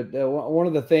said. But one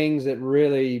of the things that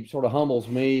really sort of humbles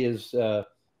me is, and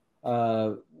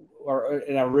I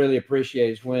really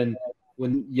appreciate is when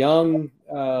young,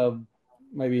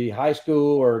 maybe high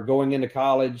school or going into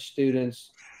college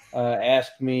students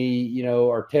ask me, you know,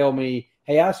 or tell me,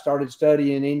 hey, I started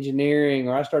studying engineering,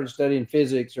 or I started studying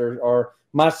physics, or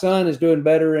my son is doing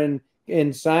better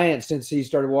in science since he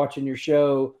started watching your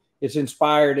show. It's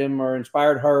inspired him or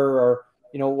inspired her, or,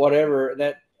 you know, whatever.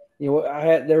 That, you know,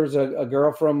 there was a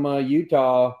girl from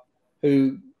Utah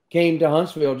who came to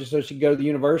Huntsville just so she could go to the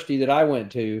university that I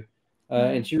went to.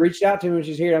 And she reached out to me when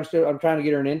she's here. I'm trying to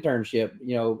get her an internship,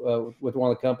 you know, with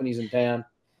one of the companies in town.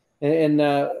 And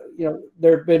you know,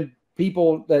 there have been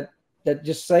people that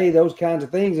just say those kinds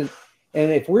of things.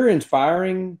 And if we're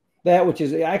inspiring that, which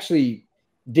is actually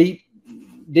deep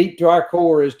to our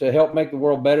core, is to help make the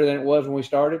world better than it was when we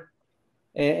started.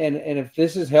 And if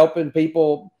this is helping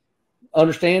people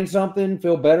understand something,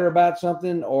 feel better about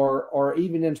something, or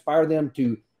even inspire them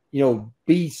to, you know,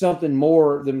 be something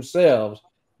more themselves,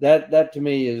 that to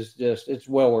me is just, it's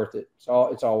well worth it. It's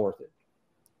all worth it.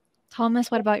 Thomas,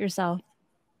 what about yourself?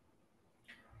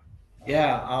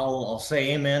 Yeah, I'll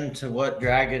say amen to what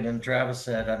Dragon and Travis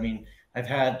said. I mean, I've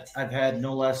had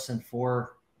no less than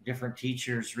 4 different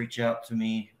teachers reach out to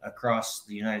me across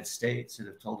the United States that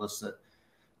have told us that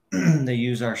they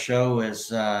use our show as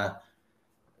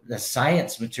the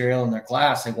science material in their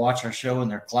class. They watch our show in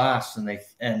their class, and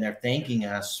they're thanking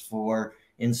us for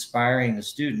inspiring the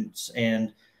students.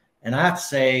 And I have to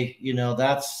say, you know,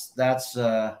 that's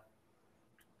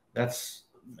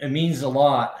it means a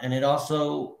lot. And it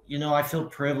also, you know, I feel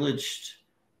privileged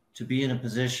to be in a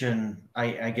position.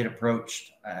 I get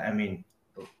approached. I mean,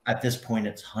 at this point,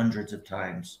 it's hundreds of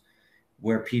times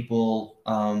where people,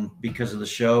 because of the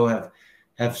show,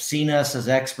 have seen us as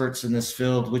experts in this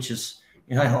field, which is,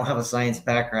 you know, I don't have a science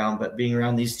background, but being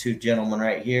around these 2 gentlemen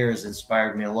right here has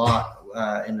inspired me a lot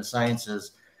in the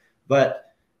sciences.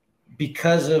 But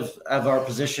because of our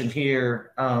position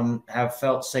here, have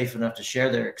felt safe enough to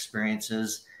share their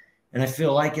experiences. And I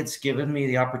feel like it's given me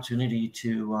the opportunity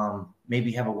to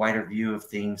maybe have a wider view of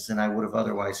things than I would have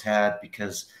otherwise had,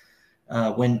 because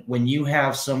when you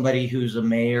have somebody who's a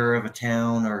mayor of a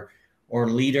town or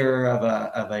leader of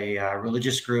a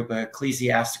religious group, an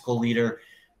ecclesiastical leader,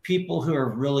 people who are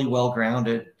really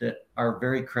well-grounded, that are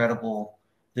very credible,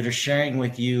 that are sharing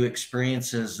with you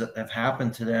experiences that have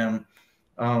happened to them,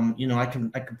 you know, I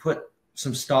can put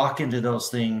some stock into those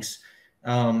things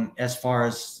as far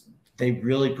as they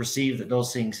really perceive that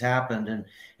those things happened.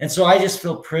 And so I just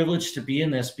feel privileged to be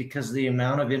in this, because the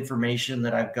amount of information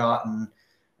that I've gotten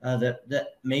that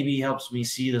maybe helps me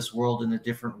see this world in a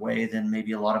different way than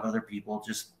maybe a lot of other people,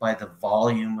 just by the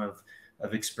volume of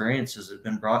experiences that have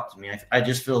been brought to me. I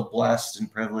just feel blessed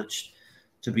and privileged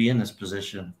to be in this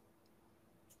position.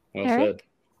 Well said.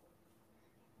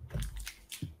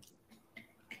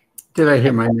 Did I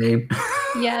hear my name?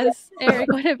 Yes.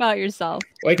 Erik, what about yourself?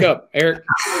 Wake up, Erik.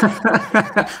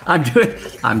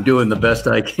 I'm doing the best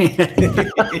I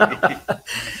can.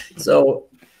 So,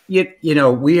 you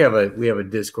know, we have a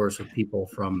discourse with people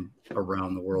from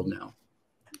around the world now.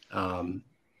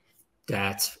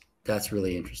 That's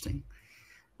really interesting.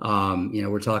 You know,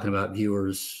 we're talking about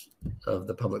viewers of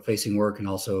the public facing work, and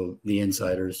also the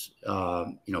insiders,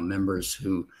 you know, members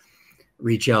who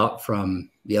reach out from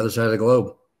the other side of the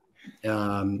globe,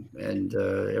 and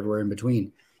everywhere in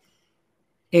between.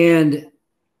 And,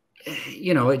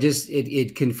 you know,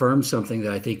 it confirms something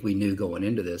that I think we knew going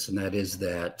into this, and that is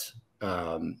that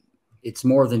it's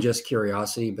more than just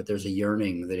curiosity, but there's a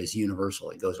yearning that is universal.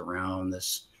 It goes around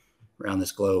this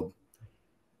globe.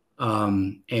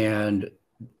 And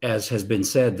as has been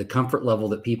said, the comfort level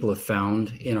that people have found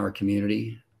in our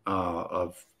community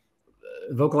of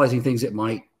vocalizing things that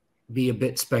might be a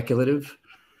bit speculative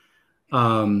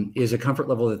is a comfort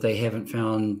level that they haven't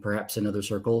found perhaps in other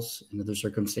circles, in other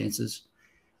circumstances.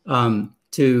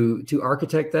 to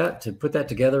architect that, to put that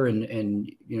together and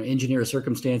engineer a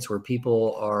circumstance where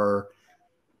people are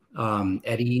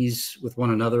at ease with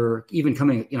one another, even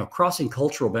coming, crossing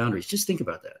cultural boundaries. Just think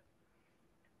about that.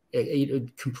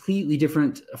 Completely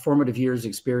different formative years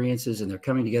experiences, and they're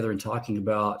coming together and talking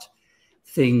about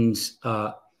things,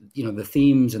 the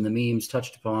themes and the memes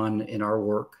touched upon in our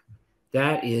work.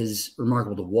 That is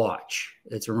remarkable to watch.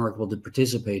 It's remarkable to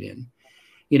participate in.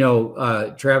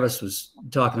 Travis was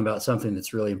talking about something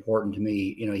that's really important to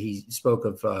me. He spoke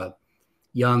of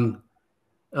young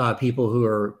people who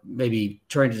are maybe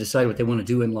trying to decide what they want to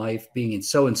do in life, being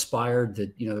so inspired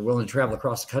that they're willing to travel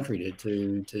across the country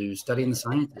to study in the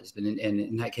sciences. And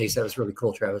in that case, that was really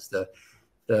cool. Travis,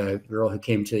 the girl who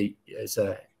came to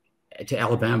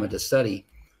Alabama to study.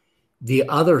 The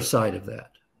other side of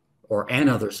that, or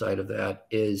another side of that,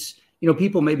 is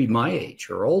people maybe my age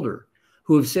or older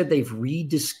who have said they've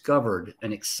rediscovered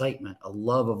an excitement, a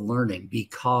love of learning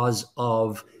because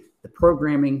of the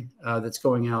programming that's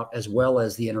going out, as well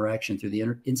as the interaction through the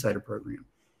Insider program.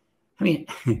 I mean,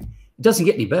 it doesn't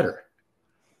get any better.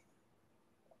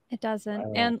 It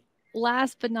doesn't. And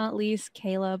last but not least,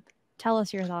 Kaleb, tell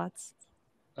us your thoughts.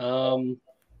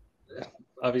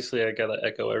 Obviously, I got to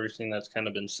echo everything that's kind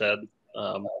of been said.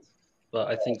 But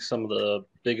I think some of the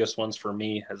biggest ones for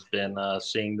me has been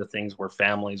seeing the things where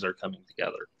families are coming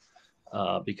together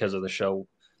because of the show.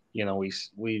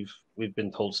 We've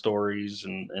been told stories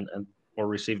and or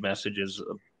received messages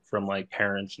from like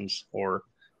parents or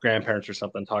grandparents or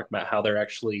something talking about how they're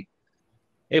actually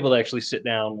able to actually sit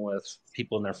down with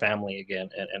people in their family again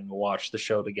and watch the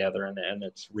show together, and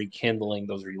it's rekindling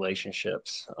those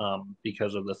relationships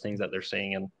because of the things that they're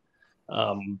seeing. And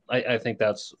I think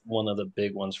that's one of the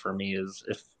big ones for me is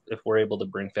if we're able to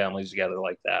bring families together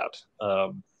like that,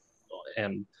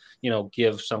 and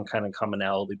give some kind of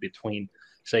commonality between,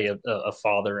 say, a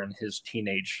father and his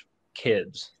teenage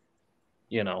kids.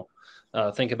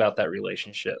 Think about that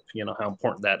relationship. How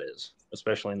important that is,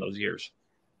 especially in those years.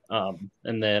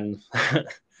 And then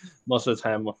most of the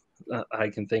time I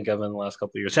can think of in the last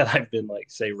couple of years that I've been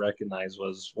recognized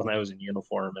was when I was in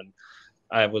uniform, and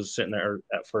I was sitting there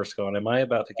at first going, am I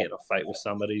about to get in a fight with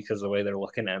somebody because the way they're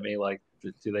looking at me, like,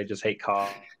 do they just hate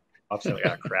cops? And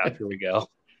like, crap, here we go.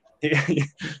 But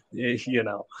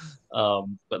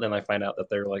then I find out that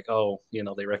they're like, oh,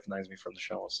 they recognize me from the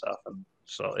show and stuff. And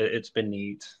so it's been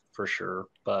neat for sure.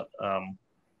 But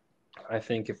I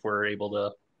think if we're able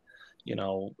to,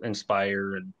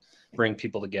 inspire and bring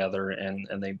people together and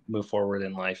they move forward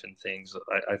in life and things,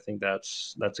 I think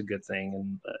that's a good thing.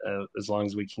 And as long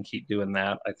as we can keep doing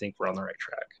that, I think we're on the right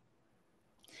track.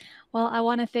 Well, I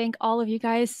want to thank all of you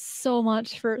guys so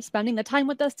much for spending the time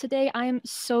with us today. I am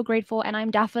so grateful, and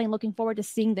I'm definitely looking forward to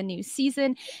seeing the new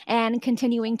season and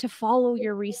continuing to follow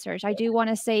your research. I do want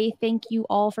to say thank you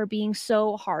all for being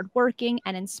so hardworking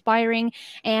and inspiring.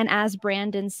 And as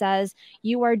Brandon says,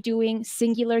 you are doing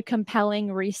singular,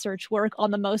 compelling research work on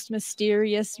the most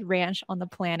mysterious ranch on the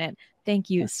planet. Thank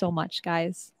you so much,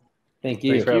 guys. Thank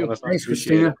you. Thanks for having us on. Thanks,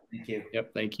 Christina. Thank you.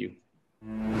 Yep, thank you.